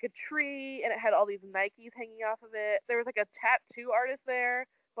there was like a tree and it had all these Nikes hanging off of it. There was like a tattoo artist there.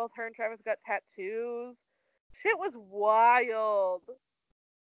 Both her and Travis got tattoos. Shit was wild.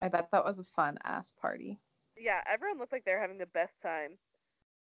 I bet that was a fun ass party. Yeah, everyone looked like they were having the best time.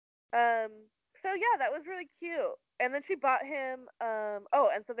 Um so yeah, that was really cute. And then she bought him and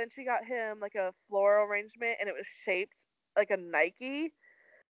so then she got him like a floral arrangement and it was shaped like a Nike.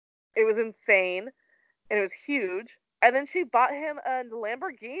 It was insane and it was huge. And then she bought him a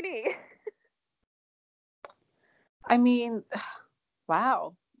Lamborghini. I mean,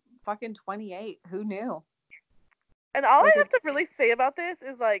 wow. Fucking 28. Who knew? And all I Like have to really say about this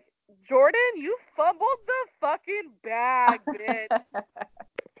is like, Jordan, you fumbled the fucking bag, bitch.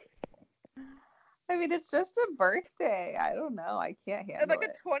 I mean, it's just a birthday. I don't know. I can't And handle like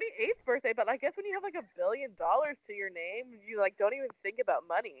a it. 28th birthday, but I guess when you have like $1 billion to your name, you like don't even think about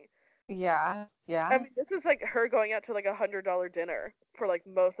money. Yeah. I mean, this is like her going out to like $100 dinner for like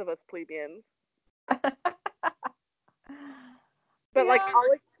most of us plebeians. But like Yeah. all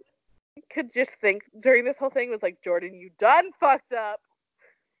I could just think during this whole thing was like, Jordan, you done fucked up.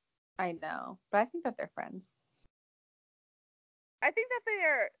 I know, but I think that they're friends. I think that they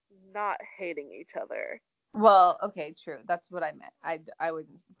are not hating each other. Well, okay, true. That's what I meant. I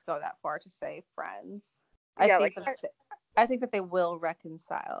wouldn't go that far to say friends. I Yeah, think like, that I think that they will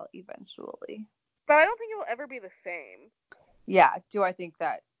reconcile eventually. but I don't think it will ever be the same. Yeah. Do I think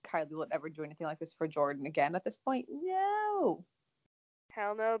that Kylie would ever do anything like this for Jordan again at this point? No.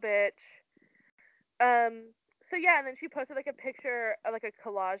 Hell no, bitch. So yeah, and then she posted like a picture, like a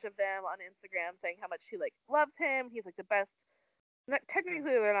collage of them on Instagram, saying how much she like loves him. He's like the best. Not, technically,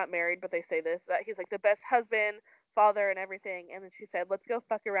 they're not married, but they say this that he's like the best husband, father, and everything. And then she said, "Let's go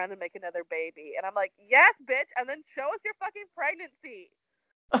fuck around and make another baby." And I'm like, "Yes, bitch!" And then show us your fucking pregnancy,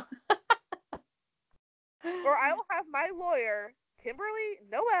 or I will have my lawyer, Kimberly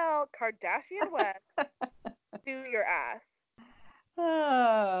Noel Kardashian West, sue your ass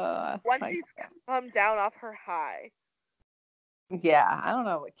Oh, once my she's God. come down off her high. Yeah, I don't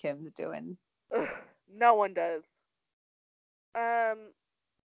know what Kim's doing. Ugh, no one does. Um,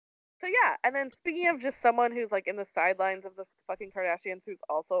 So yeah, and then speaking of just someone who's like in the sidelines of the fucking Kardashians, who's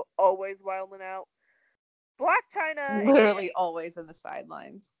also always wilding out, Black China, aka Literally always in the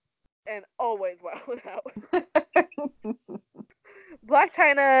sidelines. and always wilding out. Black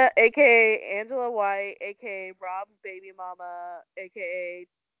China, aka Angela White, aka Rob's baby mama, aka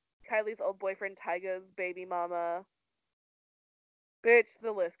Kylie's old boyfriend Tyga's baby mama. Bitch,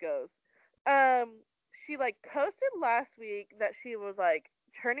 the list goes. She like posted last week that she was like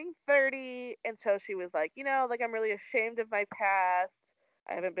turning 30, and so she was like, like I'm really ashamed of my past.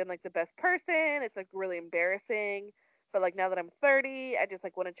 I haven't been like the best person. It's like really embarrassing. But like now that I'm 30, I just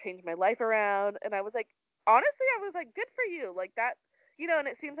like want to change my life around. And I was like, honestly, I was like, good for you. Like that, and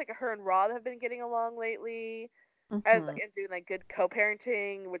it seems like her and Rob have been getting along lately, as Mm-hmm. and doing like good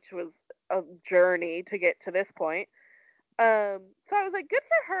co-parenting, which was a journey to get to this point. So I was like, good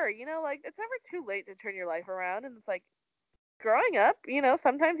for her, like it's never too late to turn your life around, and it's like growing up,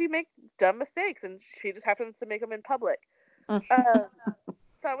 sometimes you make dumb mistakes, and she just happens to make them in public. Um,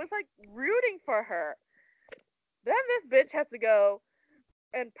 so I was like rooting for her. Then this bitch has to go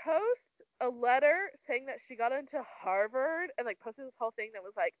and post a letter saying that she got into Harvard, and like posted this whole thing that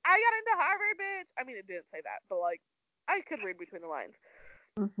was like, I got into Harvard, bitch. I mean, it didn't say that, but like I could read between the lines.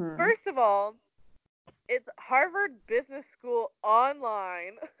 Mm-hmm. First of all, it's Harvard Business School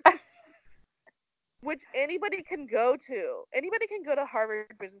online. Which anybody can go to. Anybody can go to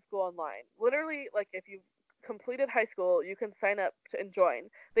Harvard Business School online. Literally, like if you've completed high school, you can sign up and join.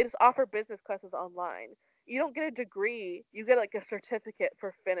 They just offer business classes online. You don't get a degree, you get like a certificate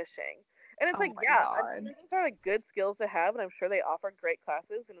for finishing. And it's Oh like, my yeah, I'm God. sure these are like good skills to have, and I'm sure they offer great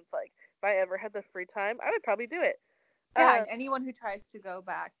classes. And it's like, if I ever had the free time, I would probably do it. Yeah, and anyone who tries to go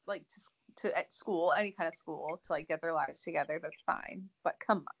back like to at school, any kind of school, to like get their lives together, that's fine. But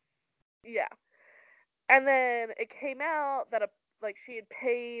come Yeah. And then it came out that like she had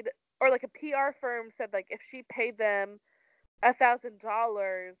paid, or like a PR firm said like if she paid them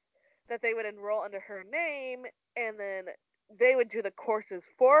 $1,000 that they would enroll under her name, and then they would do the courses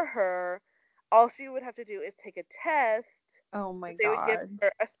for her. All she would have to do is take a test. on. Oh my They would give God.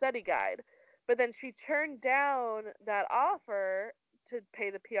 her a study guide. But then she turned down that offer to pay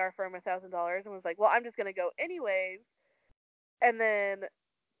the PR firm $1,000 and was like, "Well, I'm just gonna go anyways." And then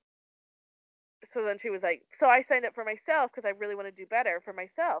so then she was like, "So I signed up for myself because I really want to do better for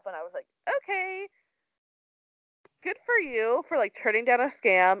myself." And I was like, "Okay, good for you for like turning down a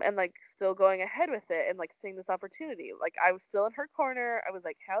scam and like still going ahead with it and like seeing this opportunity." Like I was still in her corner. I was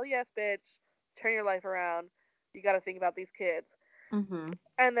like, "Hell yes, bitch. Turn your life around. You got to think about these kids." Mm-hmm.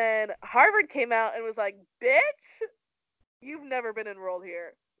 And then Harvard came out and was like, "Bitch, you've never been enrolled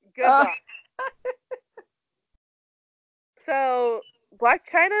here. Oh, Goodbye." So Black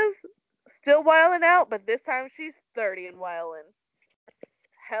China's still wilding out, but this time she's 30 and wilding.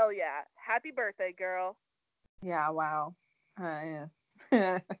 Hell yeah. Happy birthday, girl. yeah. Wow. Yeah.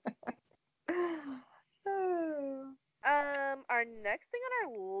 Our next thing on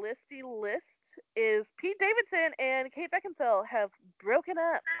our listy list is Pete Davidson and Kate Beckinsale have broken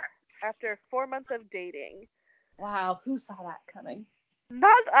up after 4 months of dating. Wow. Who saw that coming?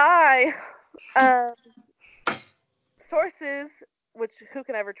 Not I. Um, Sources, which who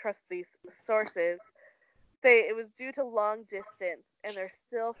can ever trust these sources, say it was due to long distance and they're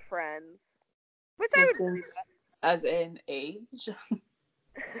still friends, which I would believe Distance, as in age.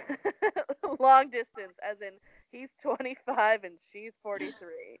 that. Long distance, as in He's 25 and she's 43.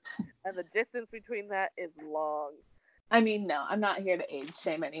 And the distance between that is long. I mean, no, I'm not here to age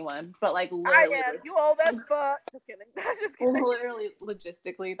shame anyone, but like I literally, am. You old as fuck. Just kidding. Just kidding. literally,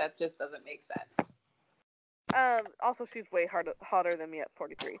 logistically, that just doesn't make sense. Also, she's way hotter than me at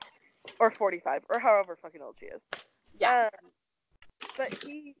 43. Or 45. Or however fucking old she is. Yeah. But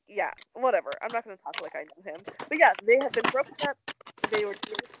whatever. I'm not going to talk like I know him. But yeah, they have been broken up. They were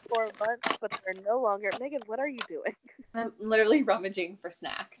together for months, but they're no longer. Megan, what are you doing? I'm literally rummaging for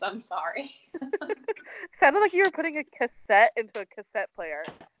snacks. I'm sorry. Sounded like you were putting a cassette into a cassette player.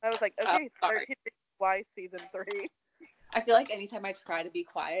 I was like, okay, sorry. 13 Y season 3. I feel like anytime I try to be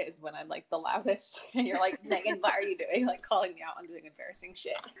quiet is when I'm like the loudest. And you're like, Megan, what are you doing? Like calling me out on doing embarrassing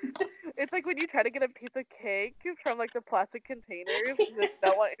shit. It's like when you try to get a piece of cake from like the plastic containers. You just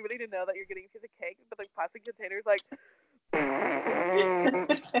don't want anybody to know that you're getting a piece of cake, but like plastic containers, like.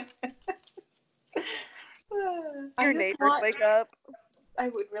 Your neighbors wake up. I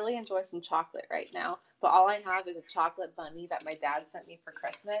would really enjoy some chocolate right now, but all I have is a chocolate bunny that my dad sent me for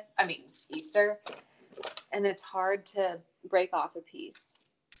Easter, and it's hard to break off a piece.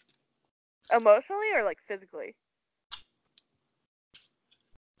 Emotionally or like physically?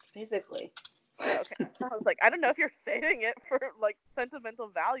 Physically. Okay. I was like, I don't know if you're saving it for like sentimental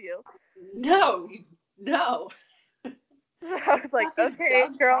value. No. I was like, okay,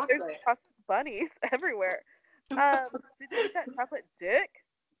 girl, there's chocolate bunnies everywhere. Did you eat that chocolate dick?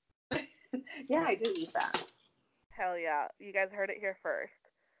 Yeah, I did eat that. Hell yeah. You guys heard it here first.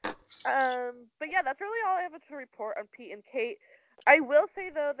 But yeah, that's really all I have to report on Pete and Kate. I will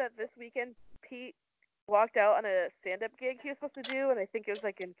say, though, that this weekend, Pete walked out on a stand-up gig he was supposed to do, and I think it was,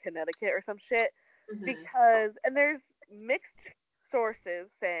 like, in Connecticut or some shit, because, and there's mixed sources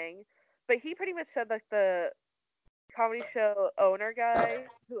saying, but he pretty much said, like, the comedy show owner guy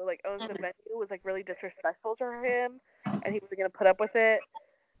who, like, owns the venue was, like, really disrespectful to him, and he wasn't going to put up with it.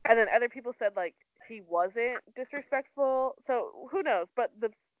 And then other people said, like, he wasn't disrespectful. So, who knows? But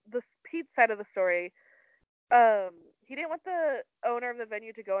the Pete side of the story, he didn't want the owner of the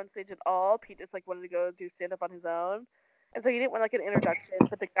venue to go on stage at all. Pete just, like, wanted to go do stand-up on his own. And so he didn't want, like, an introduction.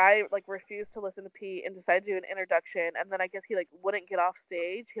 But the guy, like, refused to listen to Pete and decided to do an introduction. And then I guess he, like, wouldn't get off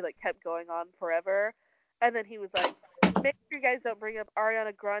stage. He, like, kept going on forever. And then he was like, make sure you guys don't bring up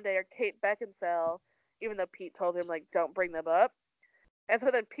Ariana Grande or Kate Beckinsale, even though Pete told him, like, don't bring them up. And so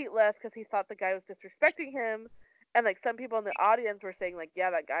then Pete left because he thought the guy was disrespecting him. And, like, some people in the audience were saying, like,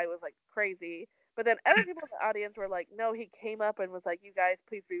 yeah, that guy was, like, crazy. But then other people in the audience were like, no, he came up and was like, you guys,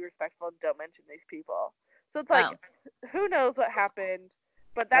 please be respectful and don't mention these people. So it's like, who knows what happened.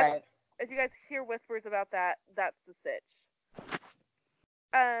 But that's, right. If you guys hear whispers about that, that's the sitch.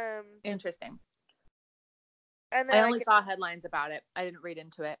 Interesting. And then I only saw headlines about it. I didn't read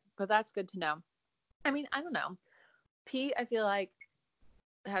into it. But that's good to know. I mean, I don't know. Pete, I feel like,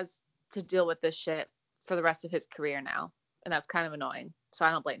 has to deal with this shit for the rest of his career now, and that's kind of annoying. So I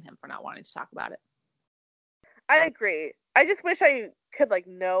don't blame him for not wanting to talk about it. I agree. I just wish I could like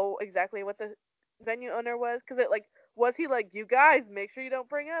know exactly what the venue owner was, because it like, was he like, you guys make sure you don't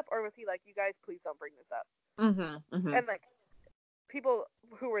bring up, or was he like, you guys please don't bring this up? And like people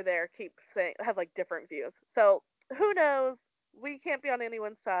who were there keep saying, have like different views. So who knows? We can't be on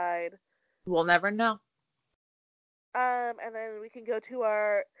anyone's side. We'll never know. And then we can go to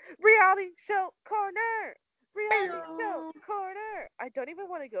our reality show corner. Reality show corner. I don't even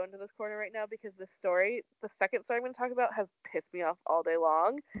want to go into this corner right now because the second story I'm going to talk about, has pissed me off all day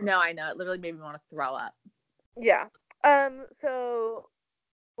long. No, I know. It literally made me want to throw up. Yeah. So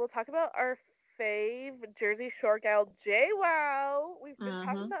we'll talk about our fave Jersey Shore gal, JWoww. We've been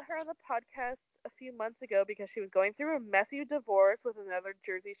talking about her on the podcast a few months ago because she was going through a messy divorce with another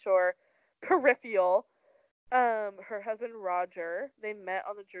Jersey Shore peripheral. Her husband Roger, they met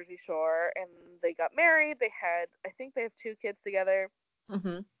on the Jersey Shore and they got married. They have 2 kids together.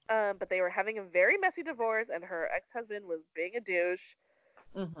 But they were having a very messy divorce, and her ex-husband was being a douche.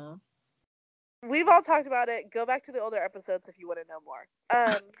 We've all talked about it. Go back to the older episodes if you want to know more.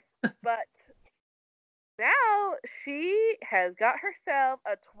 But now she has got herself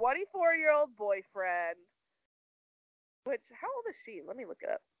a 24-year-old boyfriend. Which, how old is she? Let me look it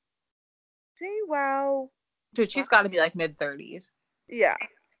up. JWoww. Dude, she's got to be like mid-30s. Yeah.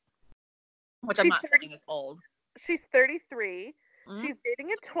 Which I'm not saying is old. She's 33. She's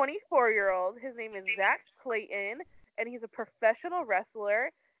dating a 24-year-old. His name is Zach Clayton, and he's a professional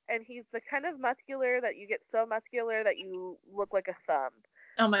wrestler. And he's the kind of muscular that you get so muscular that you look like a thumb.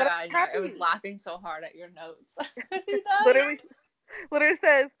 Oh my God, I was laughing so hard at your notes. literally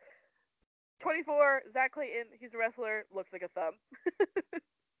says, 24, Zach Clayton, he's a wrestler, looks like a thumb.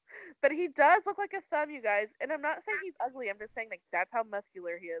 But he does look like a thumb, you guys. And I'm not saying he's ugly. I'm just saying, like, that's how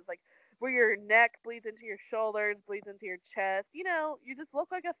muscular he is. Like, where your neck bleeds into your shoulders, bleeds into your chest. You know, you just look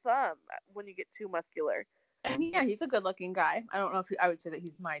like a thumb when you get too muscular. And yeah, he's a good-looking guy. I don't know if I would say that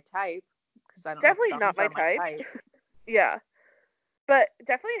he's my type, because I don't know Definitely if not thumbs my are my type. type. Yeah. But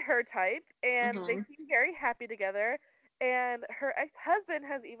definitely her type. And they Mhm. seem very happy together. And her ex-husband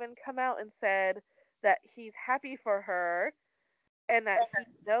has even come out and said that he's happy for her and that he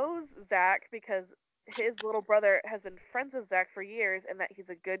knows Zach because his little brother has been friends with Zach for years and that he's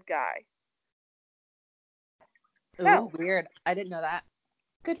a good guy. Ooh, So, weird. I didn't know that.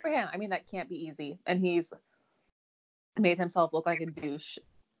 Good for him. I mean, that can't be easy. And he's made himself look like a douche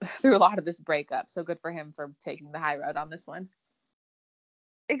through a lot of this breakup. So good for him for taking the high road on this one.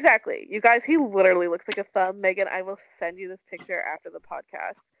 exactly. You guys, he literally looks like a thumb. Megan, I will send you this picture after the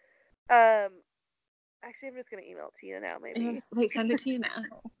podcast. Actually, I'm just going to email it to you now, maybe. Wait, send it to you now.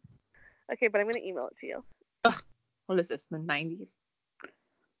 Okay, but I'm going to email it to you. Ugh, what is this, the 90s?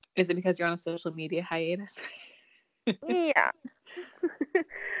 Is it because you're on a social media hiatus? Yeah.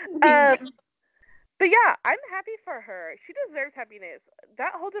 But yeah, I'm happy for her. She deserves happiness.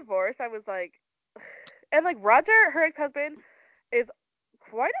 That whole divorce, I was like, and like Roger, her ex-husband, is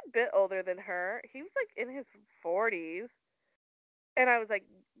quite a bit older than her. He was like in his 40s, and I was like,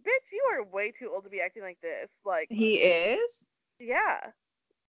 bitch, you are way too old to be acting like this. Like, He is? yeah.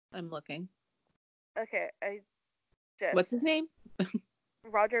 I'm looking. Okay, I just What's his name?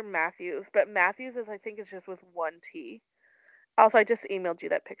 Roger Matthews, but Matthews is I think is just with one T. Also, I just emailed you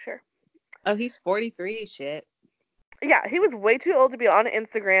that picture. Oh, he's 43. Shit. Yeah, he was way too old to be on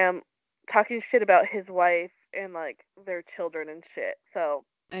Instagram talking shit about his wife and like their children and shit. So,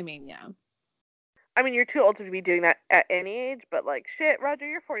 I mean, yeah. I mean, you're too old to be doing that at any age, but like, shit, Roger,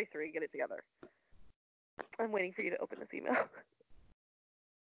 you're 43. Get it together. I'm waiting for you to open this email.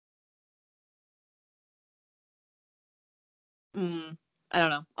 I don't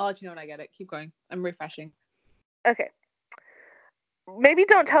know. I'll let you know when I get it. Keep going. I'm refreshing. Okay. Maybe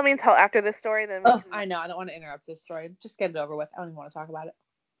don't tell me until after this story, then we Oh, can... I know. I don't want to interrupt this story. Just get it over with. I don't even want to talk about it.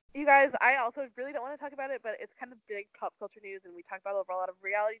 You guys, I also really don't want to talk about it, but it's kind of big pop culture news, and we talk about it over a lot of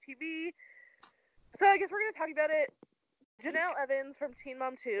reality TV. So I guess we're going to talk about it. Janelle Evans from Teen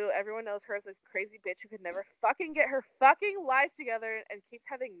Mom 2, everyone knows her as this crazy bitch who could never fucking get her fucking life together and keeps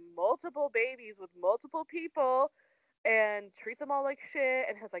having multiple babies with multiple people and treats them all like shit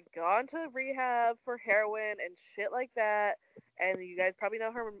and has like gone to rehab for heroin and shit like that. And you guys probably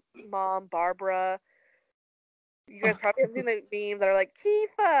know her mom, Barbara. You guys probably have seen the memes that are like,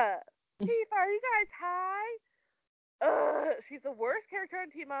 Kifa, are you guys high? She's the worst character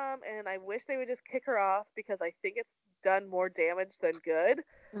on Teen Mom, and I wish they would just kick her off because I think it's done more damage than good.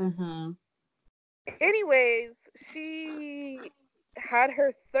 Mm-hmm. Anyways, she had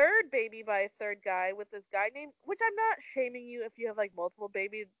her third baby by a third guy with this guy named, which I'm not shaming you if you have like multiple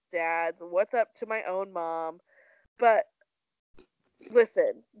baby dads. What's up to my own mom? But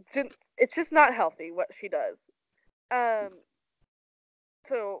listen, it's just not healthy what she does.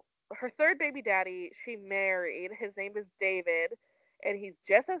 So her third baby daddy, she married. His name is David, and he's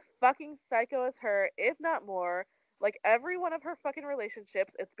just as fucking psycho as her, if not more. Like every one of her fucking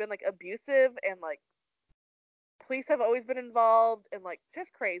relationships, it's been like abusive and like police have always been involved and like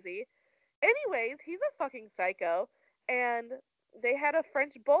just crazy. Anyways, he's a fucking psycho, and they had a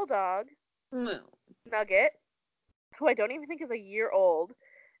French bulldog, No. Nugget, who I don't even think is a year old,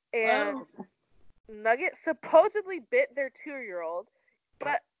 and Nugget supposedly bit their 2-year-old,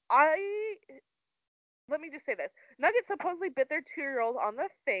 but let me just say this. Nugget supposedly bit their 2-year-old on the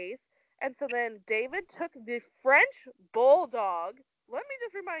face, and so then David took the French bulldog. Let me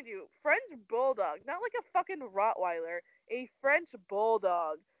just remind you, French bulldog, not like a fucking Rottweiler, a French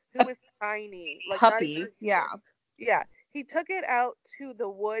bulldog who was tiny, like not Puppy. even Yeah. yeah. He took it out to the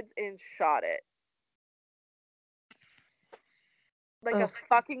woods and shot it. Like a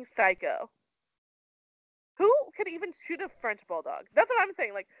fucking psycho. Who could even shoot a French bulldog? That's what I'm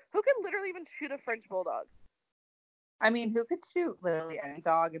saying. Like, who could literally even shoot a French bulldog? I mean, who could shoot literally any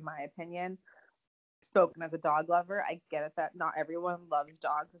dog, in my opinion? Spoken as a dog lover, I get it that not everyone loves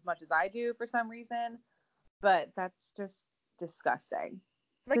dogs as much as I do for some reason, but that's just disgusting.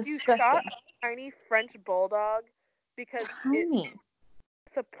 Like, you shot a tiny French bulldog because it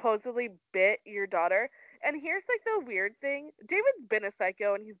supposedly bit your daughter. And here's like the weird thing. David's been a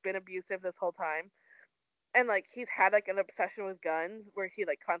psycho and he's been abusive this whole time. And like he's had like an obsession with guns where he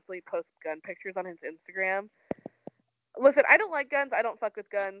like constantly posts gun pictures on his Instagram. Listen, I don't like guns. I don't fuck with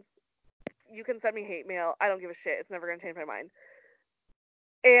guns. You can send me hate mail. I don't give a shit. It's never gonna change my mind.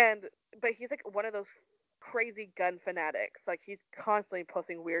 But he's like one of those crazy gun fanatics. Like he's constantly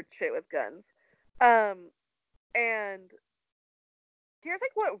posting weird shit with guns. Um, and here's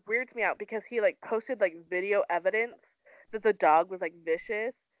like what weirds me out because he like posted like video evidence that the dog was like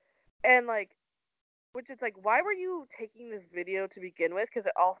vicious and like which is like why were you taking this video to begin with because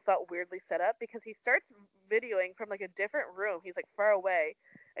it all felt weirdly set up because he starts videoing from like a different room. He's like far away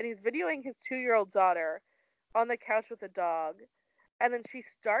and he's videoing his 2-year-old daughter on the couch with the dog and then she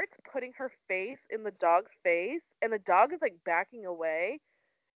starts putting her face in the dog's face and the dog is like backing away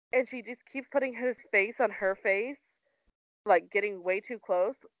and she just keeps putting his face on her face like getting way too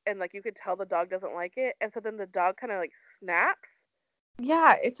close and like you could tell the dog doesn't like it and so then the dog kind of like snaps.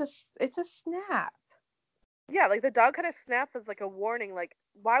 Yeah, it's a snap. Yeah, like the dog kind of snaps as like a warning like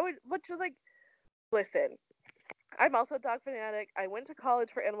why would you like listen, I'm also a dog fanatic. I went to college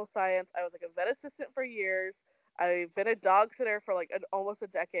for animal science. I was like a vet assistant for years. I've been a dog sitter for like almost a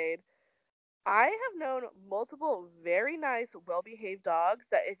decade. I have known multiple very nice, well-behaved dogs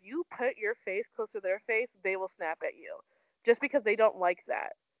that if you put your face close to their face, they will snap at you, just because they don't like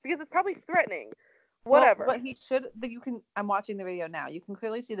that, because it's probably threatening. Well, Whatever. what he should, you can, I'm watching the video now. You can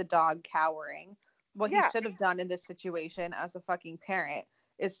clearly see the dog cowering. What he Yeah, should have done in this situation as a fucking parent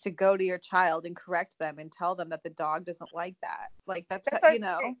is to go to your child and correct them and tell them that the dog doesn't like that. Like, that's, that's what you I'm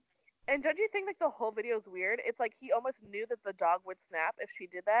saying. know, And don't you think like the whole video is weird? It's like he almost knew that the dog would snap if she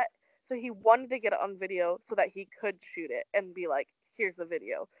did that, so he wanted to get it on video so that he could shoot it and be like, "Here's the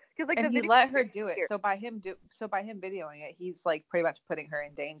video." Because like and the he video let is her do it. weird. So by him videoing it, he's like pretty much putting her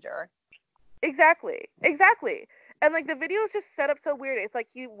in danger. Exactly. Exactly. And like the video is just set up so weird. It's like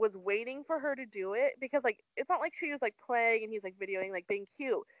he was waiting for her to do it because like it's not like she was like playing and he's like videoing like being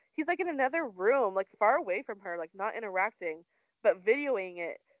cute. He's like in another room, like far away from her, like not interacting, but videoing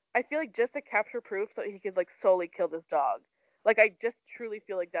it. I feel like just to capture proof so he could like solely kill this dog. Like I just truly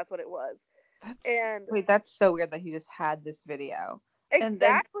feel like that's what it was. And That's so weird that he just had this video. And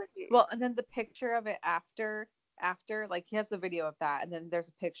then, exactly. well, and then the picture of it after, like he has the video of that, and then there's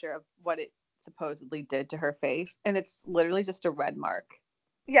a picture of what it supposedly did to her face, and it's literally just a red mark.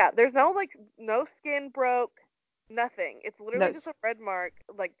 Yeah, there's no like no skin broke, nothing. It's No, literally just a red mark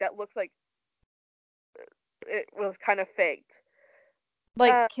like that looks like it was kind of faked.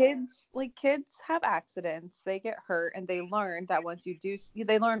 Uh, like kids have accidents, they get hurt, and they learn that once you do,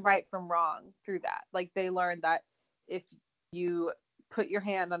 they learn right from wrong through that. Like they learn that if you put your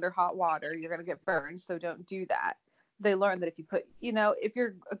hand under hot water, you're gonna get burned, so don't do that. They learn that if you put, if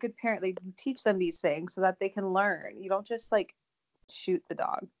you're a good parent, they teach them these things so that they can learn. You don't just like shoot the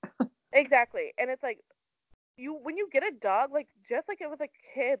dog. exactly. And it's like you when you get a dog, like just like it was a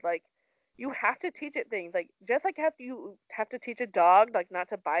kid, like you have to teach it things. Like just like you have to teach a dog like not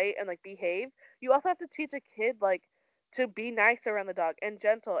to bite and like behave, you also have to teach a kid like to be nice around the dog and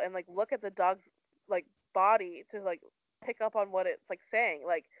gentle and like look at the dog's like body to like pick up on what it's like saying.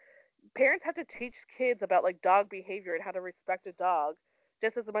 Like parents have to teach kids about like dog behavior and how to respect a dog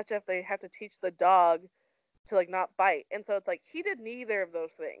just as much as they have to teach the dog to like not bite. And so it's like he did neither of those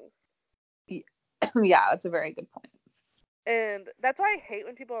things. Yeah, that's a very good point. And that's why I hate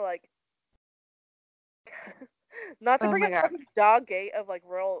when people are like not to Oh bring my up god. fucking dog gate of like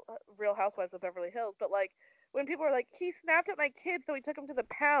Real Housewives of Beverly Hills, but like when people are like, he snapped at my kid, so we took him to the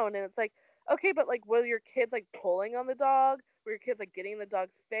pound, and it's like, okay, but like, were your kids like pulling on the dog? Were your kids like getting in the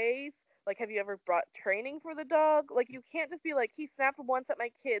dog's face? Like, have you ever brought training for the dog? Like, you can't just be like, he snapped once at my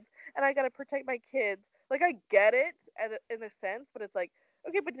kids, and I gotta protect my kids. Like, I get it in a sense, but it's like,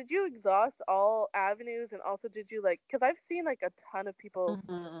 okay, but did you exhaust all avenues, and also did you like? Because I've seen like a ton of people,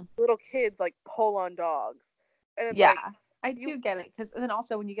 Mhm. little kids, like pull on dogs, and it's Yeah, like, I you do get it, because then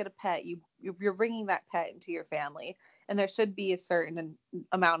also when you get a pet, you're bringing that pet into your family, and there should be a certain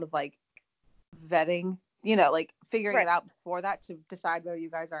amount of like vetting, like figuring right. it out before that to decide whether you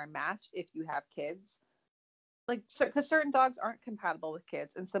guys are a match if you have kids. Like, because certain dogs aren't compatible with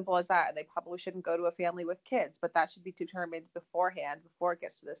kids, and simple as that. And they probably shouldn't go to a family with kids, but that should be determined beforehand before it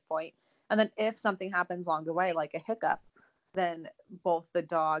gets to this point. And then if something happens along the way, like a hiccup, then both the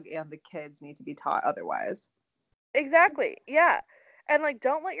dog and the kids need to be taught otherwise. Exactly. Yeah. And like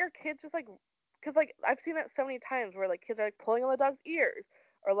don't let your kids just like cuz like I've seen that so many times where like kids are like pulling on the dog's ears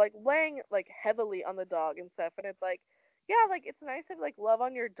or like laying like heavily on the dog and stuff and it's like yeah, like it's nice to like love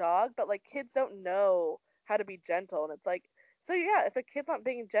on your dog, but like kids don't know how to be gentle and it's like so yeah, if a kid's not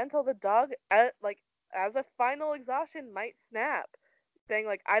being gentle, the dog like as a final exhaustion might snap saying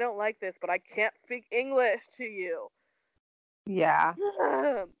like I don't like this, but I can't speak English to you. Yeah.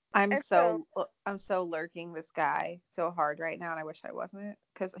 I'm And so so I'm so lurking this guy so hard right now, and I wish I wasn't,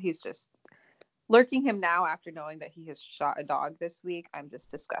 because he's just lurking him now after knowing that he has shot a dog this week. I'm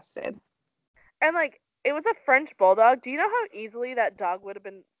just disgusted. and like It was a French bulldog. Do you know how easily that dog would have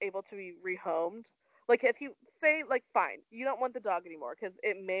been able to be rehomed? Like if you say like fine, you don't want the dog anymore because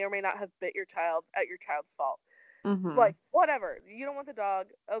it may or may not have bit your child at your child's fault. Mm-hmm. Like whatever, you don't want the dog,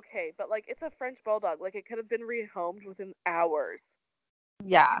 okay, but like it's a French bulldog. Like it could have been rehomed within hours.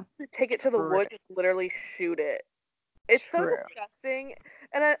 Yeah. Take it to the True. woods and literally shoot it. It's so True. disgusting,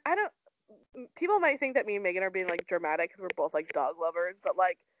 and I don't. People might think that me and Megan are being like dramatic because we're both like dog lovers, but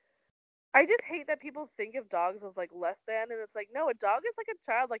like I just hate that people think of dogs as like less than, and it's like no, a dog is like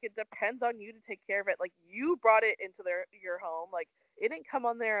a child. Like it depends on you to take care of it. Like you brought it into your home. Like it didn't come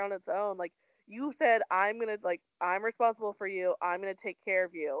on there on its own. Like you said, I'm responsible for you. I'm gonna take care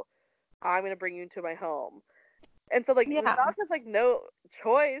of you. I'm gonna bring you into my home. And so like the Yeah. dog has like no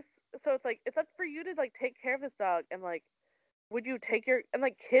choice. So it's like it's up for you to like take care of this dog. And like would you take your and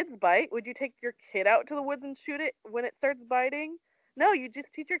like kids bite? Would you take your kid out to the woods and shoot it when it starts biting? No, you just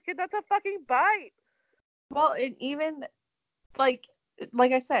teach your kid not to fucking bite. Well, and even like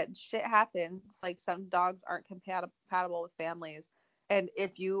I said, shit happens. Like some dogs aren't compatible with families, and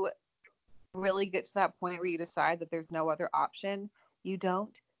if you really get to that point where you decide that there's no other option, you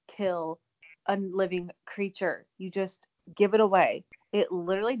don't kill a living creature. You just give it away. It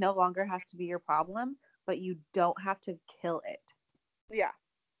literally no longer has to be your problem, but you don't have to kill it. Yeah.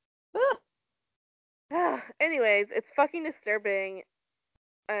 Ugh. Anyways, it's fucking disturbing,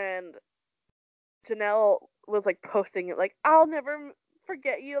 and Janelle was like posting it like, I'll never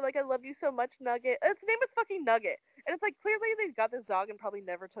forget you. Like I love you so much, Nugget. Its name is fucking Nugget, and it's like clearly they got this dog and probably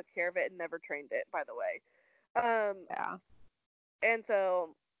never took care of it and never trained it. By the way, Yeah. and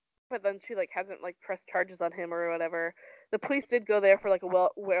so, but then she like hasn't like pressed charges on him or whatever. The police did go there for like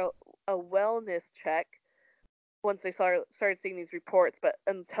a wellness check once they started seeing these reports, but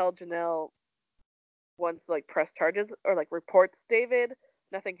until Janelle wants to like press charges or like reports David,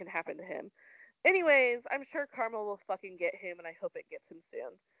 nothing can happen to him. Anyways, I'm sure karma will fucking get him, and I hope it gets him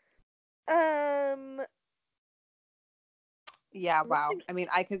soon. Yeah, wow. I mean,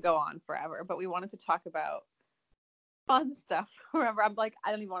 I could go on forever, but we wanted to talk about fun stuff. Remember, I'm like,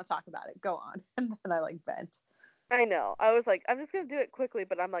 I don't even want to talk about it. Go on. And then I like vent. I know. I was like, I'm just gonna do it quickly,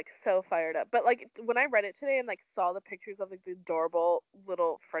 but I'm like so fired up. But like when I read it today and like saw the pictures of like the adorable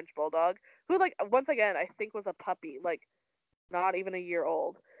little French bulldog, who like once again I think was a puppy, like not even a year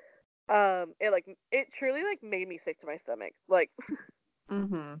old. It truly like made me sick to my stomach. Like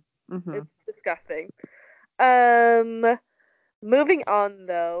Mm-hmm. Mm-hmm. it's disgusting. Um, moving on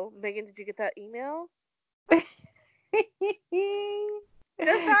though, Megan, did you get that email? Does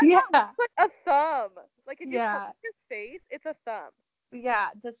that Yeah. not look like a thumb? Like if you Yeah. cover his face, it's a thumb. Yeah.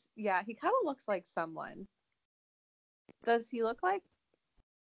 He kind of looks like someone. Does he look like?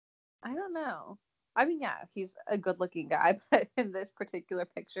 I don't know. I mean, yeah, he's a good-looking guy, but in this particular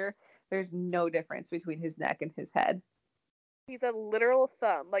picture, there's no difference between his neck and his head. He's a literal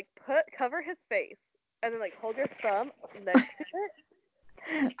thumb. Like cover his face and then like hold your thumb next to it.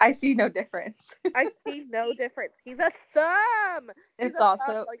 I see no difference. I see no difference. He's a thumb. He's It's a thumb.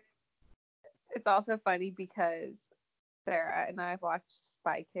 also Like it's also funny because Sarah and I watched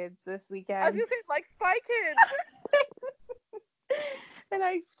Spy Kids this I was weekend. gonna say like Spy Kids. And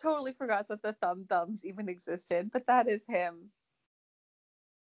I totally forgot that the thumbs even existed, but that is him.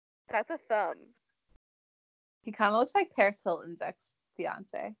 That's a thumb. He kind of looks like Paris Hilton's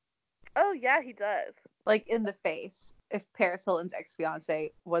ex-fiance. Oh yeah, he does. Like in the face, if Paris Hilton's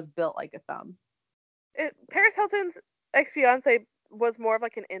ex-fiance was built like a thumb. Paris Hilton's ex-fiance was more of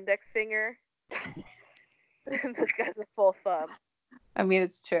like an index finger. This guy's a full thumb. I mean,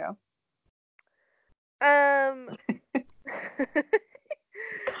 it's true.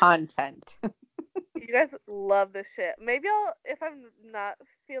 Content. You guys love this shit. Maybe if I'm not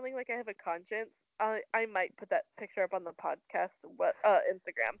feeling like I have a conscience, I might put that picture up on the podcast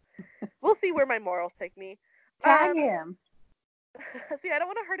Instagram. We'll see where my morals take me. Tag him. See, I don't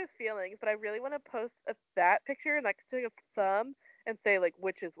want to hurt his feelings, but I really want to post that picture next to a thumb and say like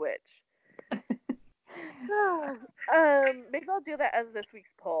which is which. Maybe I'll do that as this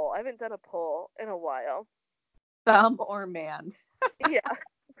week's poll. I haven't done a poll in a while. Thumb or man? Yeah.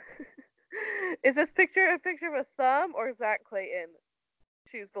 Is this picture a picture of a thumb or Zach Clayton?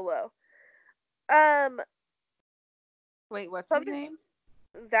 Choose below. Wait, what's his name?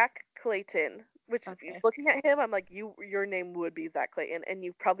 Zach Clayton. Which, okay. Looking at him, I'm like, your name would be Zach Clayton, and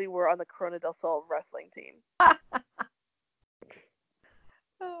you probably were on the Corona del Sol wrestling team.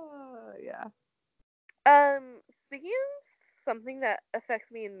 Oh, yeah. Speaking of something that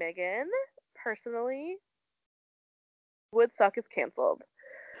affects me and Megan personally, Woodstock is canceled.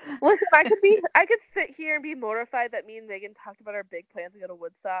 Listen, I could sit here and be mortified that me and Megan talked about our big plans to go to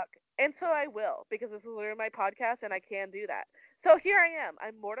Woodstock, and so I will, because this is literally my podcast and I can do that. So here I am.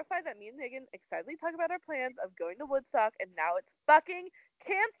 I'm mortified that me and Megan excitedly talked about our plans of going to Woodstock, and now it's fucking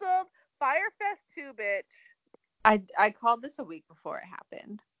canceled. Firefest 2, bitch. I called this a week before it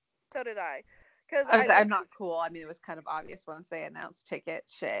happened. So did I. Because I'm not cool. I mean, it was kind of obvious once they announced ticket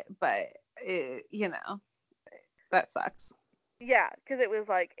shit, but that sucks. yeah, because it was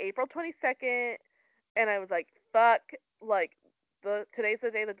like April 22nd, and I was like, fuck, like, today's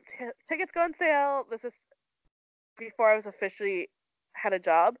the day the tickets go on sale. This is before I was officially had a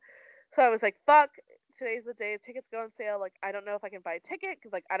job. So I was like, fuck, today's the day tickets go on sale. Like, I don't know if I can buy a ticket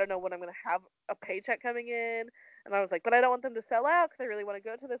because, like, I don't know when I'm going to have a paycheck coming in. And I was like, but I don't want them to sell out because I really want to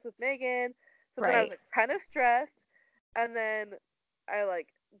go to this with Megan. So then I was like, kind of stressed. And then I, like,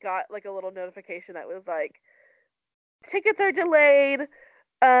 got, like, a little notification that was like, tickets are delayed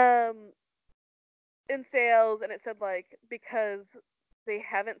in sales. And it said, like, because they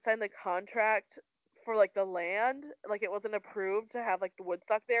haven't signed the contract for like the land, like it wasn't approved to have like the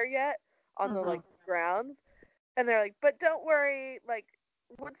Woodstock there yet on the like grounds. And they're like, but don't worry, like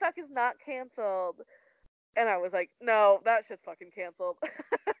Woodstock is not canceled. And I was like, no, that shit's fucking canceled.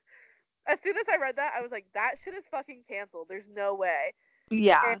 As soon as I read that, I was like, that shit is fucking canceled. There's no way.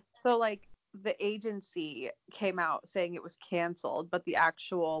 Yeah. So like the agency came out saying it was canceled, but the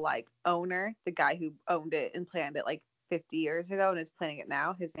actual like owner, the guy who owned it and planned it like 50 years ago and is planning it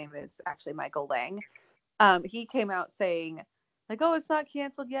now, his name is actually Michael Lang. He came out saying like, oh, it's not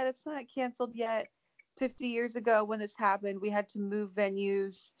canceled yet. It's not canceled yet. 50 years ago when this happened, we had to move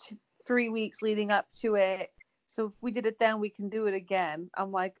venues 3 weeks leading up to it. So if we did it then, we can do it again.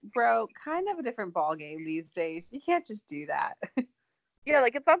 I'm like, bro, kind of a different ball game these days. You can't just do that. Yeah,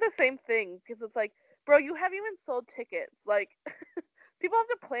 like it's not the same thing because it's like, bro, you haven't even sold tickets. Like, people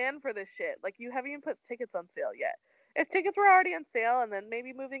have to plan for this shit. Like, you haven't even put tickets on sale yet. If tickets were already on sale and then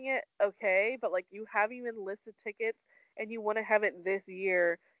maybe moving it, okay, but like you haven't even listed tickets and you want to have it this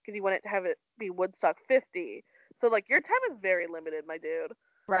year because you want it to have it be Woodstock 50. So like your time is very limited, my dude.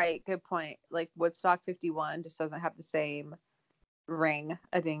 Right, good point. Like Woodstock 51 just doesn't have the same ring,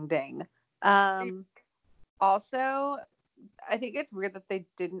 a ding ding. Also, I think it's weird that they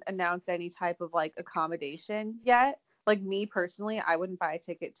didn't announce any type of like accommodation yet. Like me personally, I wouldn't buy a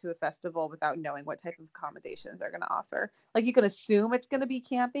ticket to a festival without knowing what type of accommodations they're going to offer. Like you can assume it's going to be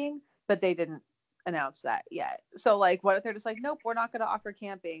camping, but they didn't announce that yet. So like what if they're just like, nope, we're not going to offer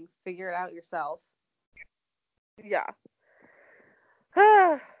camping. Figure it out yourself. Yeah.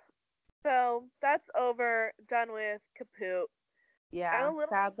 So that's over, done with, kaput. Yeah, I'm a little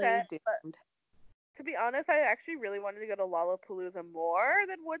sadly upset, doomed. but to be honest, I actually really wanted to go to Lollapalooza more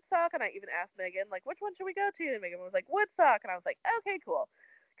than Woodstock, and I even asked Megan, like, which one should we go to? And Megan was like, Woodstock, and I was like, okay, cool.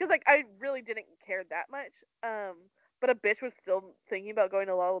 Because, like, I really didn't care that much, but a bitch was still thinking about going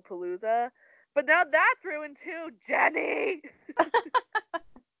to Lollapalooza. But now that's ruined too, Jenny!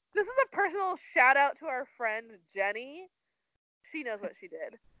 This is a personal shout out to our friend Jenny. She knows what she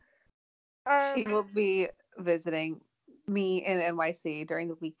did. She will be visiting me in NYC during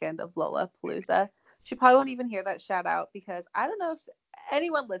the weekend of Lollapalooza. She probably won't even hear that shout out because I don't know if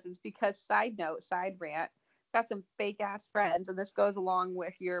anyone listens. Because side note, side rant, got some fake ass friends, and this goes along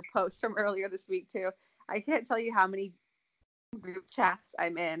with your post from earlier this week too. I can't tell you how many group chats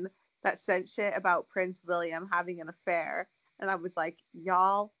I'm in that said shit about Prince William having an affair, and I was like,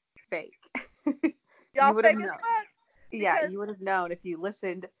 y'all fake. Y'all You would have fake as known. fuck. Yeah, you would have known if you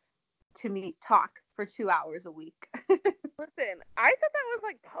listened to me talk for 2 hours a week. Listen, I thought that was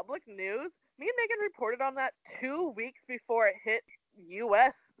like public news. Me and Megan reported on that 2 weeks before it hit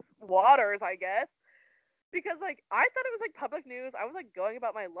U.S. waters, I guess. Because like I thought it was like public news. I was like going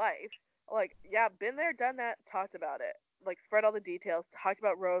about my life. Like, yeah, been there, done that, talked about it. Like spread all the details, talked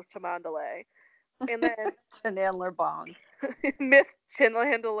about Rose Chamandale. And then Chandler Bong. Miss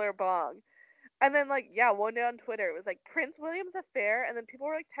Chandler Bong. And then like, yeah, one day on Twitter it was like Prince William's affair, and then people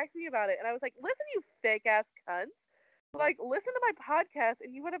were like texting me about it, and I was like, listen, you fake ass cunts. Like, listen to my podcast,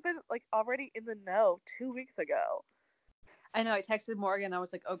 and you would have been like already in the know 2 weeks ago. I know. I texted Morgan. I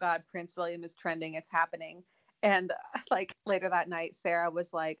was like, "Oh God, Prince William is trending. It's happening." And like later that night, Sarah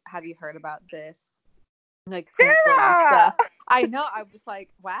was like, "Have you heard about this?" Like Prince William Sarah! stuff. I know. I was like,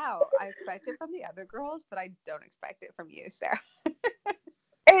 "Wow, I expect it from the other girls, but I don't expect it from you, Sarah."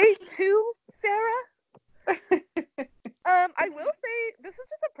 A2 Sarah. I will say this is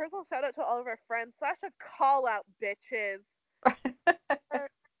just a personal shout out to all of our friends / a call out, bitches.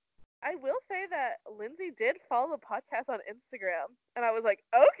 I will say that Lindsay did follow the podcast on Instagram, and I was like,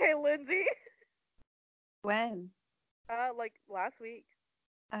 okay, Lindsay. When? Like last week.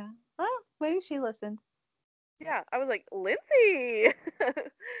 Well, maybe she listened. Yeah, I was like, Lindsay,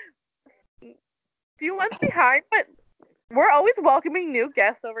 do you want to say hi? But we're always welcoming new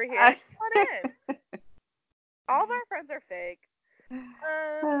guests over here. Come on in. All of our friends are fake.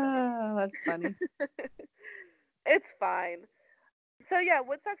 Oh, that's funny. It's fine. So yeah,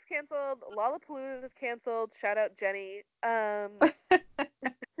 Woodstock's canceled. Lollapalooza is canceled. Shout out Jenny.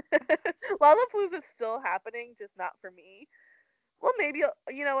 Lollapalooza is still happening, just not for me. Well, maybe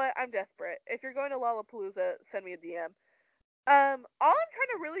you know what? I'm desperate. If you're going to Lollapalooza, send me a DM. All I'm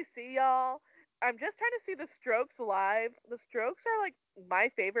trying to really see, y'all. I'm just trying to see the Strokes live. The Strokes are like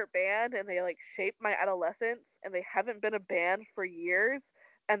my favorite band, and they like shaped my adolescence. And they haven't been a band for years,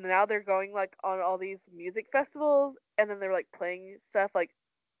 and now they're going like on all these music festivals, and then they're like playing stuff like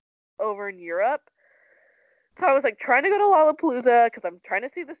over in Europe. So I was like trying to go to Lollapalooza because I'm trying to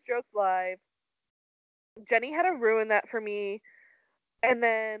see the Strokes live. Jenny had to ruin that for me. And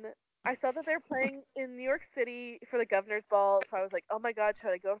then I saw that they're playing in New York City for the Governor's Ball. So I was like, oh my God,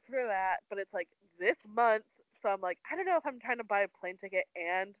 should I go for that? But it's like this month. So I'm like, I don't know if I'm trying to buy a plane ticket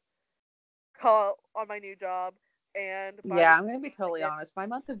and call on my new job and buy Yeah, the I'm going to be totally ticket. honest. My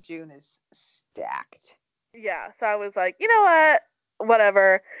month of June is stacked. Yeah. So I was like, you know what?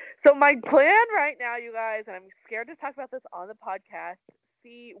 Whatever. So my plan right now, you guys, and I'm scared to talk about this on the podcast,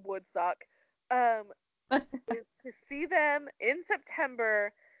 see Woodstock, is to see them in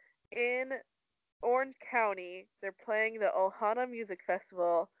September in Orange County. They're playing the Ohana Music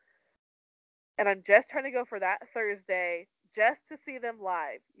Festival, and I'm just trying to go for that Thursday just to see them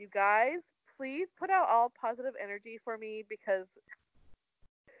live. You guys, please put out all positive energy for me because,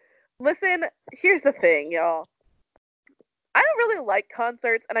 listen, here's the thing, y'all. I don't really like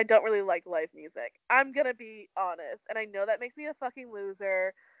concerts and I don't really like live music. I'm gonna be honest, and I know that makes me a fucking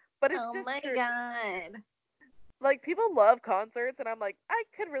loser, but it's Oh just my true. God. Like people love concerts, and I'm like, I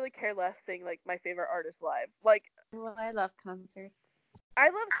could really care less seeing like my favorite artist live. Like Well, I love concerts. I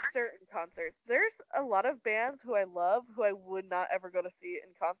love certain concerts. There's a lot of bands who I love who I would not ever go to see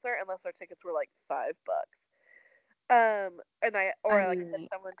in concert unless their tickets were like $5. And I like had mean,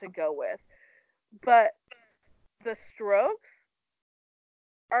 someone to go with. But the Strokes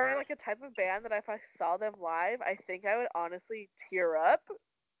are like a type of band that if I saw them live, I think I would honestly tear up.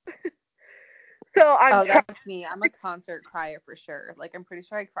 So I'm trying. that's me. I'm a concert crier for sure. Like, I'm pretty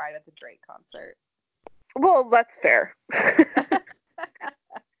sure I cried at the Drake concert. Well, that's fair. I'm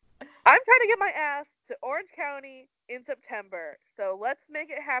trying to get my ass to Orange County in September. So let's make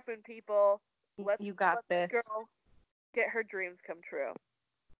it happen, people. You got let this. girl get her dreams come true.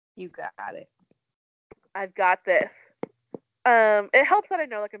 You got it. I've got this. It helps that I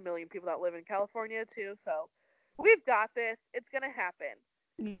know like a million people that live in California too, so we've got this. It's gonna happen.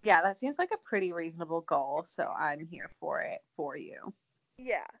 Yeah, that seems like a pretty reasonable goal. So I'm here for it for you.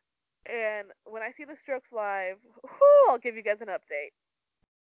 Yeah. And when I see the Strokes live, whew, I'll give you guys an update.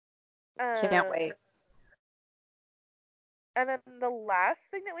 Can't wait. And then the last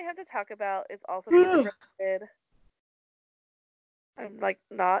thing that we have to talk about is also music related. I'm like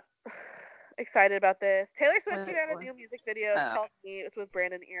not excited about this. Taylor Swift came out a new music video. Tell Me. It's with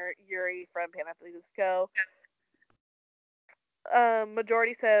Brandon Urie from Pan After Disco.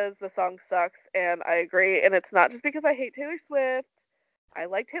 Majority says the song sucks, and I agree. And it's not just because I hate Taylor Swift. I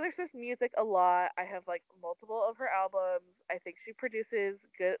like Taylor Swift's music a lot. I have like multiple of her albums. I think she produces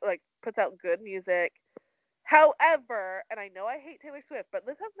good, like puts out good music. However, and I know I hate Taylor Swift, but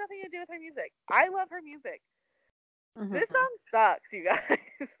this has nothing to do with her music. I love her music. Mm-hmm. This song sucks, you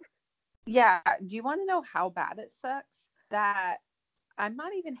guys. Yeah. Do you want to know how bad it sucks? That I'm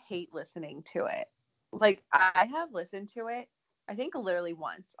not even hate listening to it. Like, I have listened to it, I think literally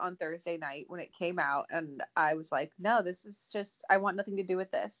once on Thursday night when it came out. And I was like, no, this is just, I want nothing to do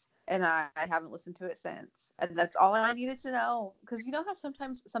with this. And I haven't listened to it since. And that's all I needed to know. Because you know how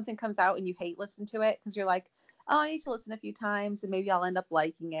sometimes something comes out and you hate listen to it because you're like, oh, I need to listen a few times and maybe I'll end up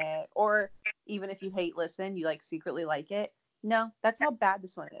liking it. Or even if you hate listen, you like secretly like it. No, that's how bad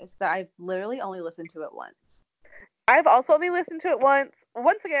this one is. That I've literally only listened to it once. I've also only listened to it once.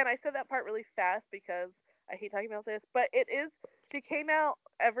 Once again, I said that part really fast because I hate talking about this, but it is. She came out.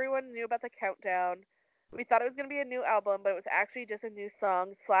 Everyone knew about the countdown. We thought it was gonna be a new album, but it was actually just a new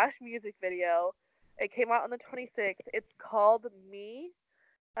song / music video. It came out on the 26th. It's called Me,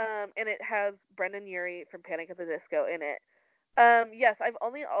 and it has Brendan Urie from Panic at the Disco in it. Yes, I've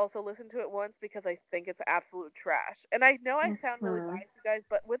only also listened to it once because I think it's absolute trash. And I know I sound really biased, you guys,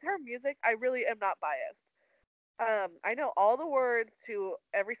 but with her music, I really am not biased. I know all the words to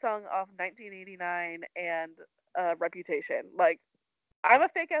every song off 1989 and Reputation. Like, I'm a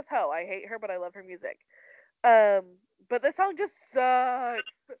fake ass hoe. I hate her, but I love her music. But this song just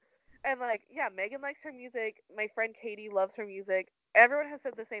sucks. like, yeah, Megan likes her music. My friend Katie loves her music. Everyone has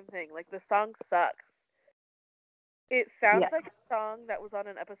said the same thing. Like, the song sucks. It sounds Yeah. like a song that was on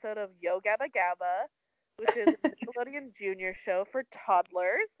an episode of Yo Gabba Gabba, which is a Nickelodeon Junior show for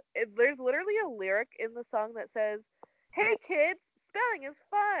toddlers. There's literally a lyric in the song that says, "Hey kids, spelling is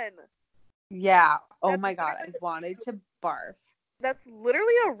fun." Yeah. Oh That's my God. I literally, wanted to barf. that's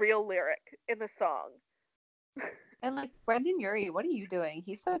literally a real lyric in the song. And like Brendan Urie, what are you doing?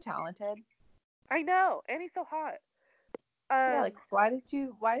 He's so talented. I know, and he's so hot. Yeah, like why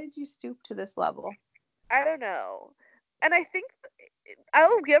did you stoop to this level? I don't know, and I think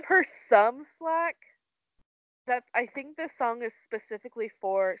I'll give her some slack. That I think this song is specifically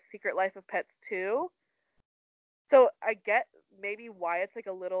for Secret Life of Pets 2. So I get maybe why it's like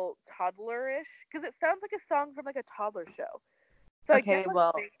a little toddlerish, because it sounds like a song from like a toddler show. So I get Okay, what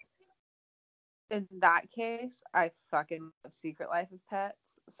well, in that case, I fucking love Secret Life of Pets,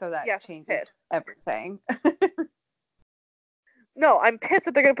 so that yes, I'm changes pissed. everything. No, I'm pissed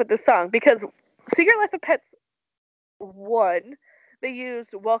that they're gonna put this song because Secret Life of Pets 1, they used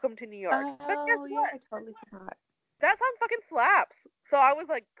Welcome to New York. But guess Oh yeah, what? I totally forgot. That song fucking slaps. So I was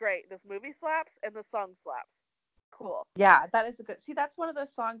like, great, this movie slaps and the song slaps. Cool. Yeah, that is a good. See, that's one of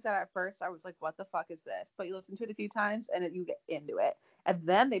those songs that at first I was like, "What the fuck is this?" But you listen to it a few times and you get into it. And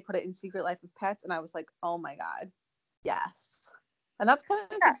then they put it in Secret Life of Pets, and I was like, "Oh my God, yes!" And that's kind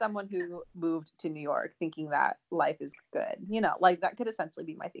of Yeah. someone who moved to New York thinking that life is good. You know, like that could essentially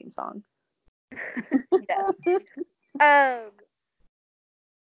be my theme song. Yes. Um,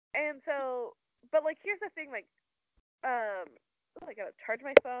 and so, but like, here's the thing, like, oh, I gotta charge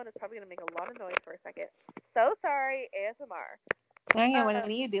my phone. It's probably gonna make a lot of noise for a second. So sorry, ASMR. Hey, what are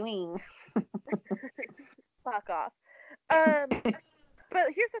you doing? Fuck off. But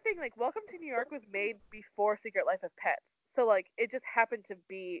here's the thing, like, Welcome to New York was made before Secret Life of Pets, so like, it just happened to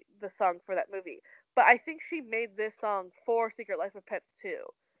be the song for that movie. But I think she made this song for Secret Life of Pets too.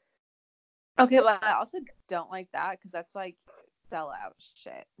 Okay, but I also don't like that because that's like sellout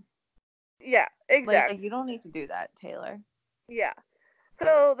shit. Yeah, Like exactly. you don't need to do that, Taylor. Yeah.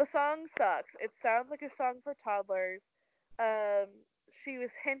 So the song sucks. It sounds like a song for toddlers. Um, she was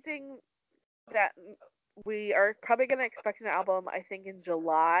hinting that we are probably going to expect an album, I think, in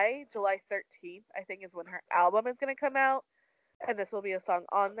July. July 13th, I think, is when her album is going to come out. And this will be a song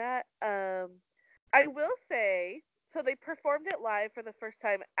on that. I will say, so they performed it live for the first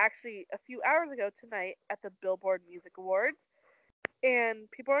time actually a few hours ago tonight at the Billboard Music Awards. And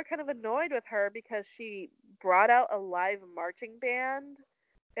people are kind of annoyed with her because she brought out a live marching band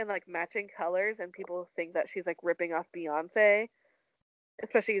in like matching colors, and people think that she's like ripping off Beyonce,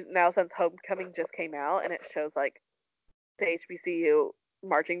 especially now since Homecoming just came out and it shows like the HBCU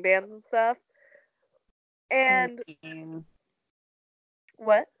marching bands and stuff. I And mean,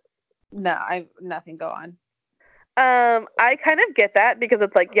 what? no, I've nothing. Go on. I kind of get that because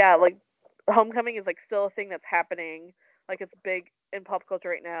it's like, yeah, like Homecoming is like still a thing that's happening. Like it's big in pop culture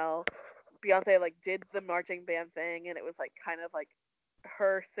right now. Beyonce like did the marching band thing and it was like kind of like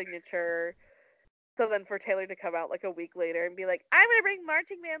her signature. So then for Taylor to come out like a week later and be like, I'm gonna bring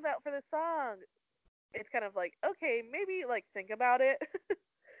marching bands out for this song, it's kind of like, okay, maybe like think about it.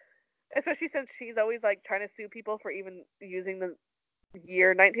 Especially since she's always like trying to sue people for even using the year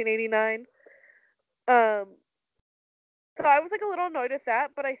 1989. Um, so I was like a little annoyed with that,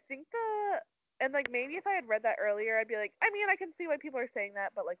 but I think and like maybe if I had read that earlier, I'd be like, I mean, I can see why people are saying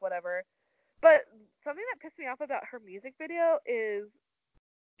that, but like whatever. But something that pissed me off about her music video is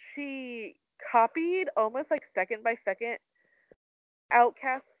she copied almost like second by second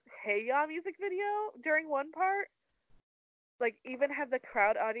Outkast's Hey Ya music video during one part. Like even had the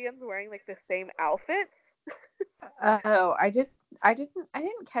crowd audience wearing like the same outfits. Oh, I didn't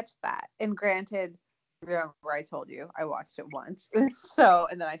catch that. And granted, remember I told you I watched it once. So,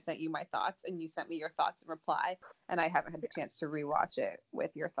 and then I sent you my thoughts, and you sent me your thoughts in reply, and I haven't had the chance to rewatch it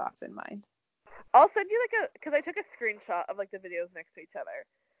with your thoughts in mind. I'll send you like because I took a screenshot of like the videos next to each other.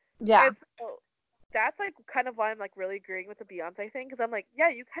 Yeah. And so that's like kind of why I'm like really agreeing with the Beyonce thing because I'm like, yeah,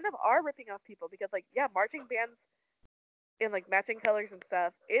 you kind of are ripping off people because like, yeah, marching bands in like matching colors and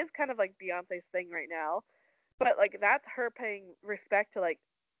stuff is kind of like Beyonce's thing right now. But like that's her paying respect to like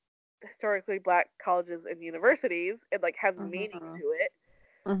historically black colleges and universities. It like has meaning Mm-hmm. to it.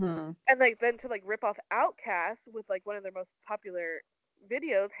 Mm-hmm. And like then to like rip off Outkast with like one of their most popular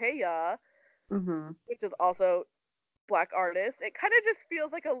videos, Hey Ya, Mm-hmm. which is also black artist, it kind of just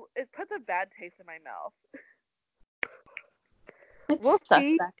feels like it puts a bad taste in my mouth. It's We'll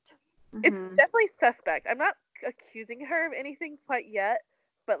see. suspect. It's Mm-hmm. definitely suspect. I'm not accusing her of anything quite yet,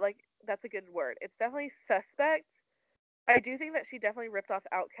 but like that's a good word. It's definitely suspect. I do think that she definitely ripped off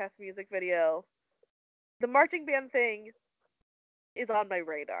Outkast music video. The marching band thing is on my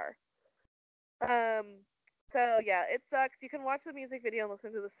radar. So yeah, it sucks. You can watch the music video and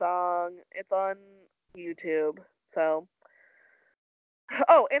listen to the song. It's on YouTube. So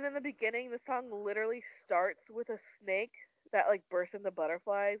oh, and in the beginning, the song literally starts with a snake that like bursts into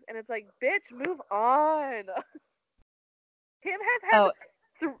butterflies, and it's like, bitch, move on. Kim has Oh,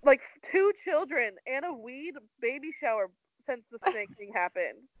 had like 2 children and a weed baby shower since the snake thing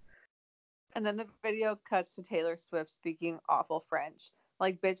happened. and then the video cuts to Taylor Swift speaking awful French.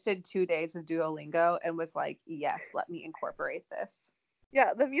 Like, bitch did 2 days of Duolingo and was like, yes, let me incorporate this.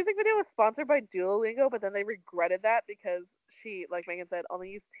 Yeah, the music video was sponsored by Duolingo, but then they regretted that because she, like Megan said, only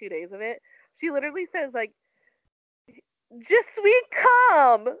used 2 days of it. She literally says like, "Je suis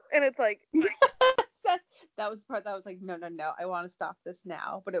calm," and it's like, that was the part that was like, no, I want to stop this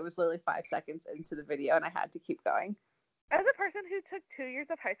now. But it was literally 5 seconds into the video, and I had to keep going. as a person who took 2 years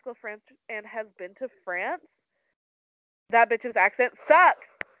of high school French and has been to France, that bitch's accent sucks.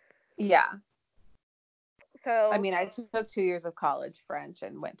 Yeah. So I mean, I took 2 years of college French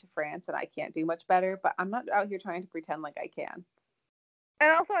and went to France, and I can't do much better. But I'm not out here trying to pretend like I can.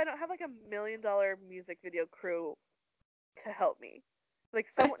 and also I don't have like $1 million music video crew to help me. Like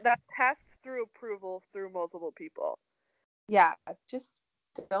someone that passed through approval through multiple people. Yeah, just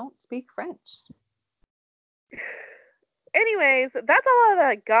don't speak French. Anyways, that's all of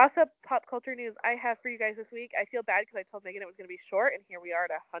the gossip pop culture news I have for you guys this week. I feel bad because I told Megan it was going to be short, and here we are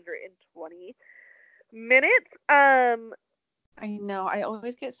at 120 minutes. I know. I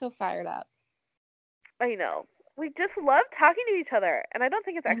always get so fired up. I know. We just love talking to each other, and I don't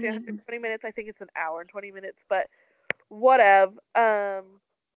think it's actually Mhm. 120 minutes. I think it's an hour and 20 minutes, but whatever.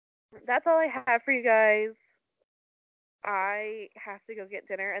 That's all I have for you guys. I have to go get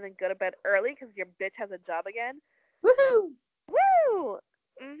dinner and then go to bed early because your bitch has a job again. Woohoo! Woo!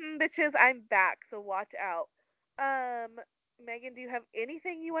 Bitches, I'm back, so watch out. Megan, do you have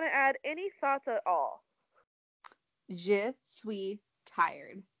anything you want to add? Any thoughts at all? Je suis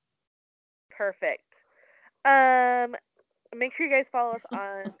tired. Perfect. Make sure you guys follow us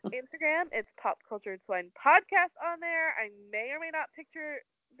on Instagram. It's Pop Culture Swine Podcast on there. I may or may not picture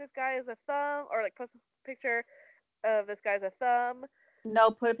this guy as a thumb, or like post a picture of this guy as a thumb.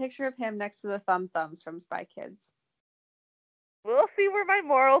 No, put a picture of him next to the thumbs from Spy Kids. We'll see where my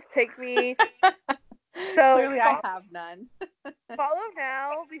morals take me. So clearly, I have none. Follow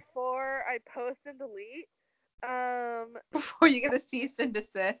now before I post and delete. Before you get a cease and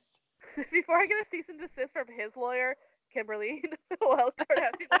desist. Before I get a cease and desist from his lawyer, Kimberly Wells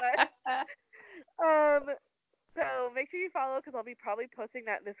Kardashian West. So make sure you follow because I'll be probably posting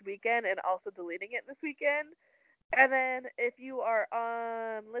that this weekend and also deleting it this weekend. And then if you are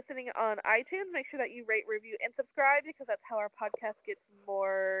listening on iTunes, make sure that you rate, review, and subscribe because that's how our podcast gets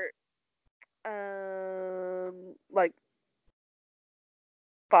more like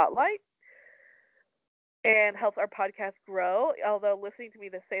spotlight and helps our podcast grow. Although listening to me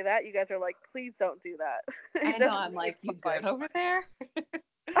say that, you guys are like, please don't do that. I know. I'm like, you good over there?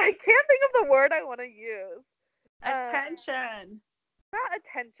 I can't think of the word I want to use. Attention. Not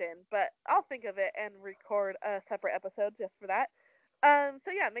attention, but I'll think of it and record a separate episode just for that.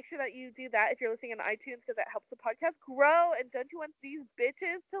 So yeah, make sure that you do that if you're listening on iTunes because that helps the podcast grow. And don't you want these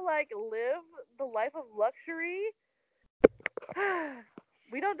bitches to like live the life of luxury?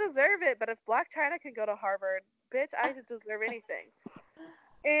 We don't deserve it, but if Black China can go to Harvard, bitch, I deserve anything.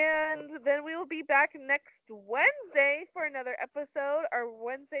 And then we will be back next Wednesday for another episode. Our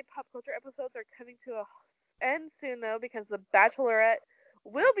Wednesday pop culture episodes are coming to a end soon, though, because The Bachelorette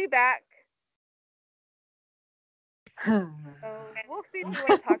will be back. We'll see if we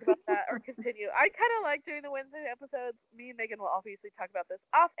want to talk about that or continue. I kind of like doing the Wednesday episodes. Me and Megan will obviously talk about this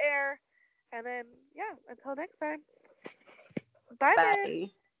off air. And then, yeah, until next time. Bye.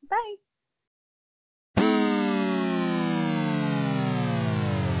 Bye. Bye.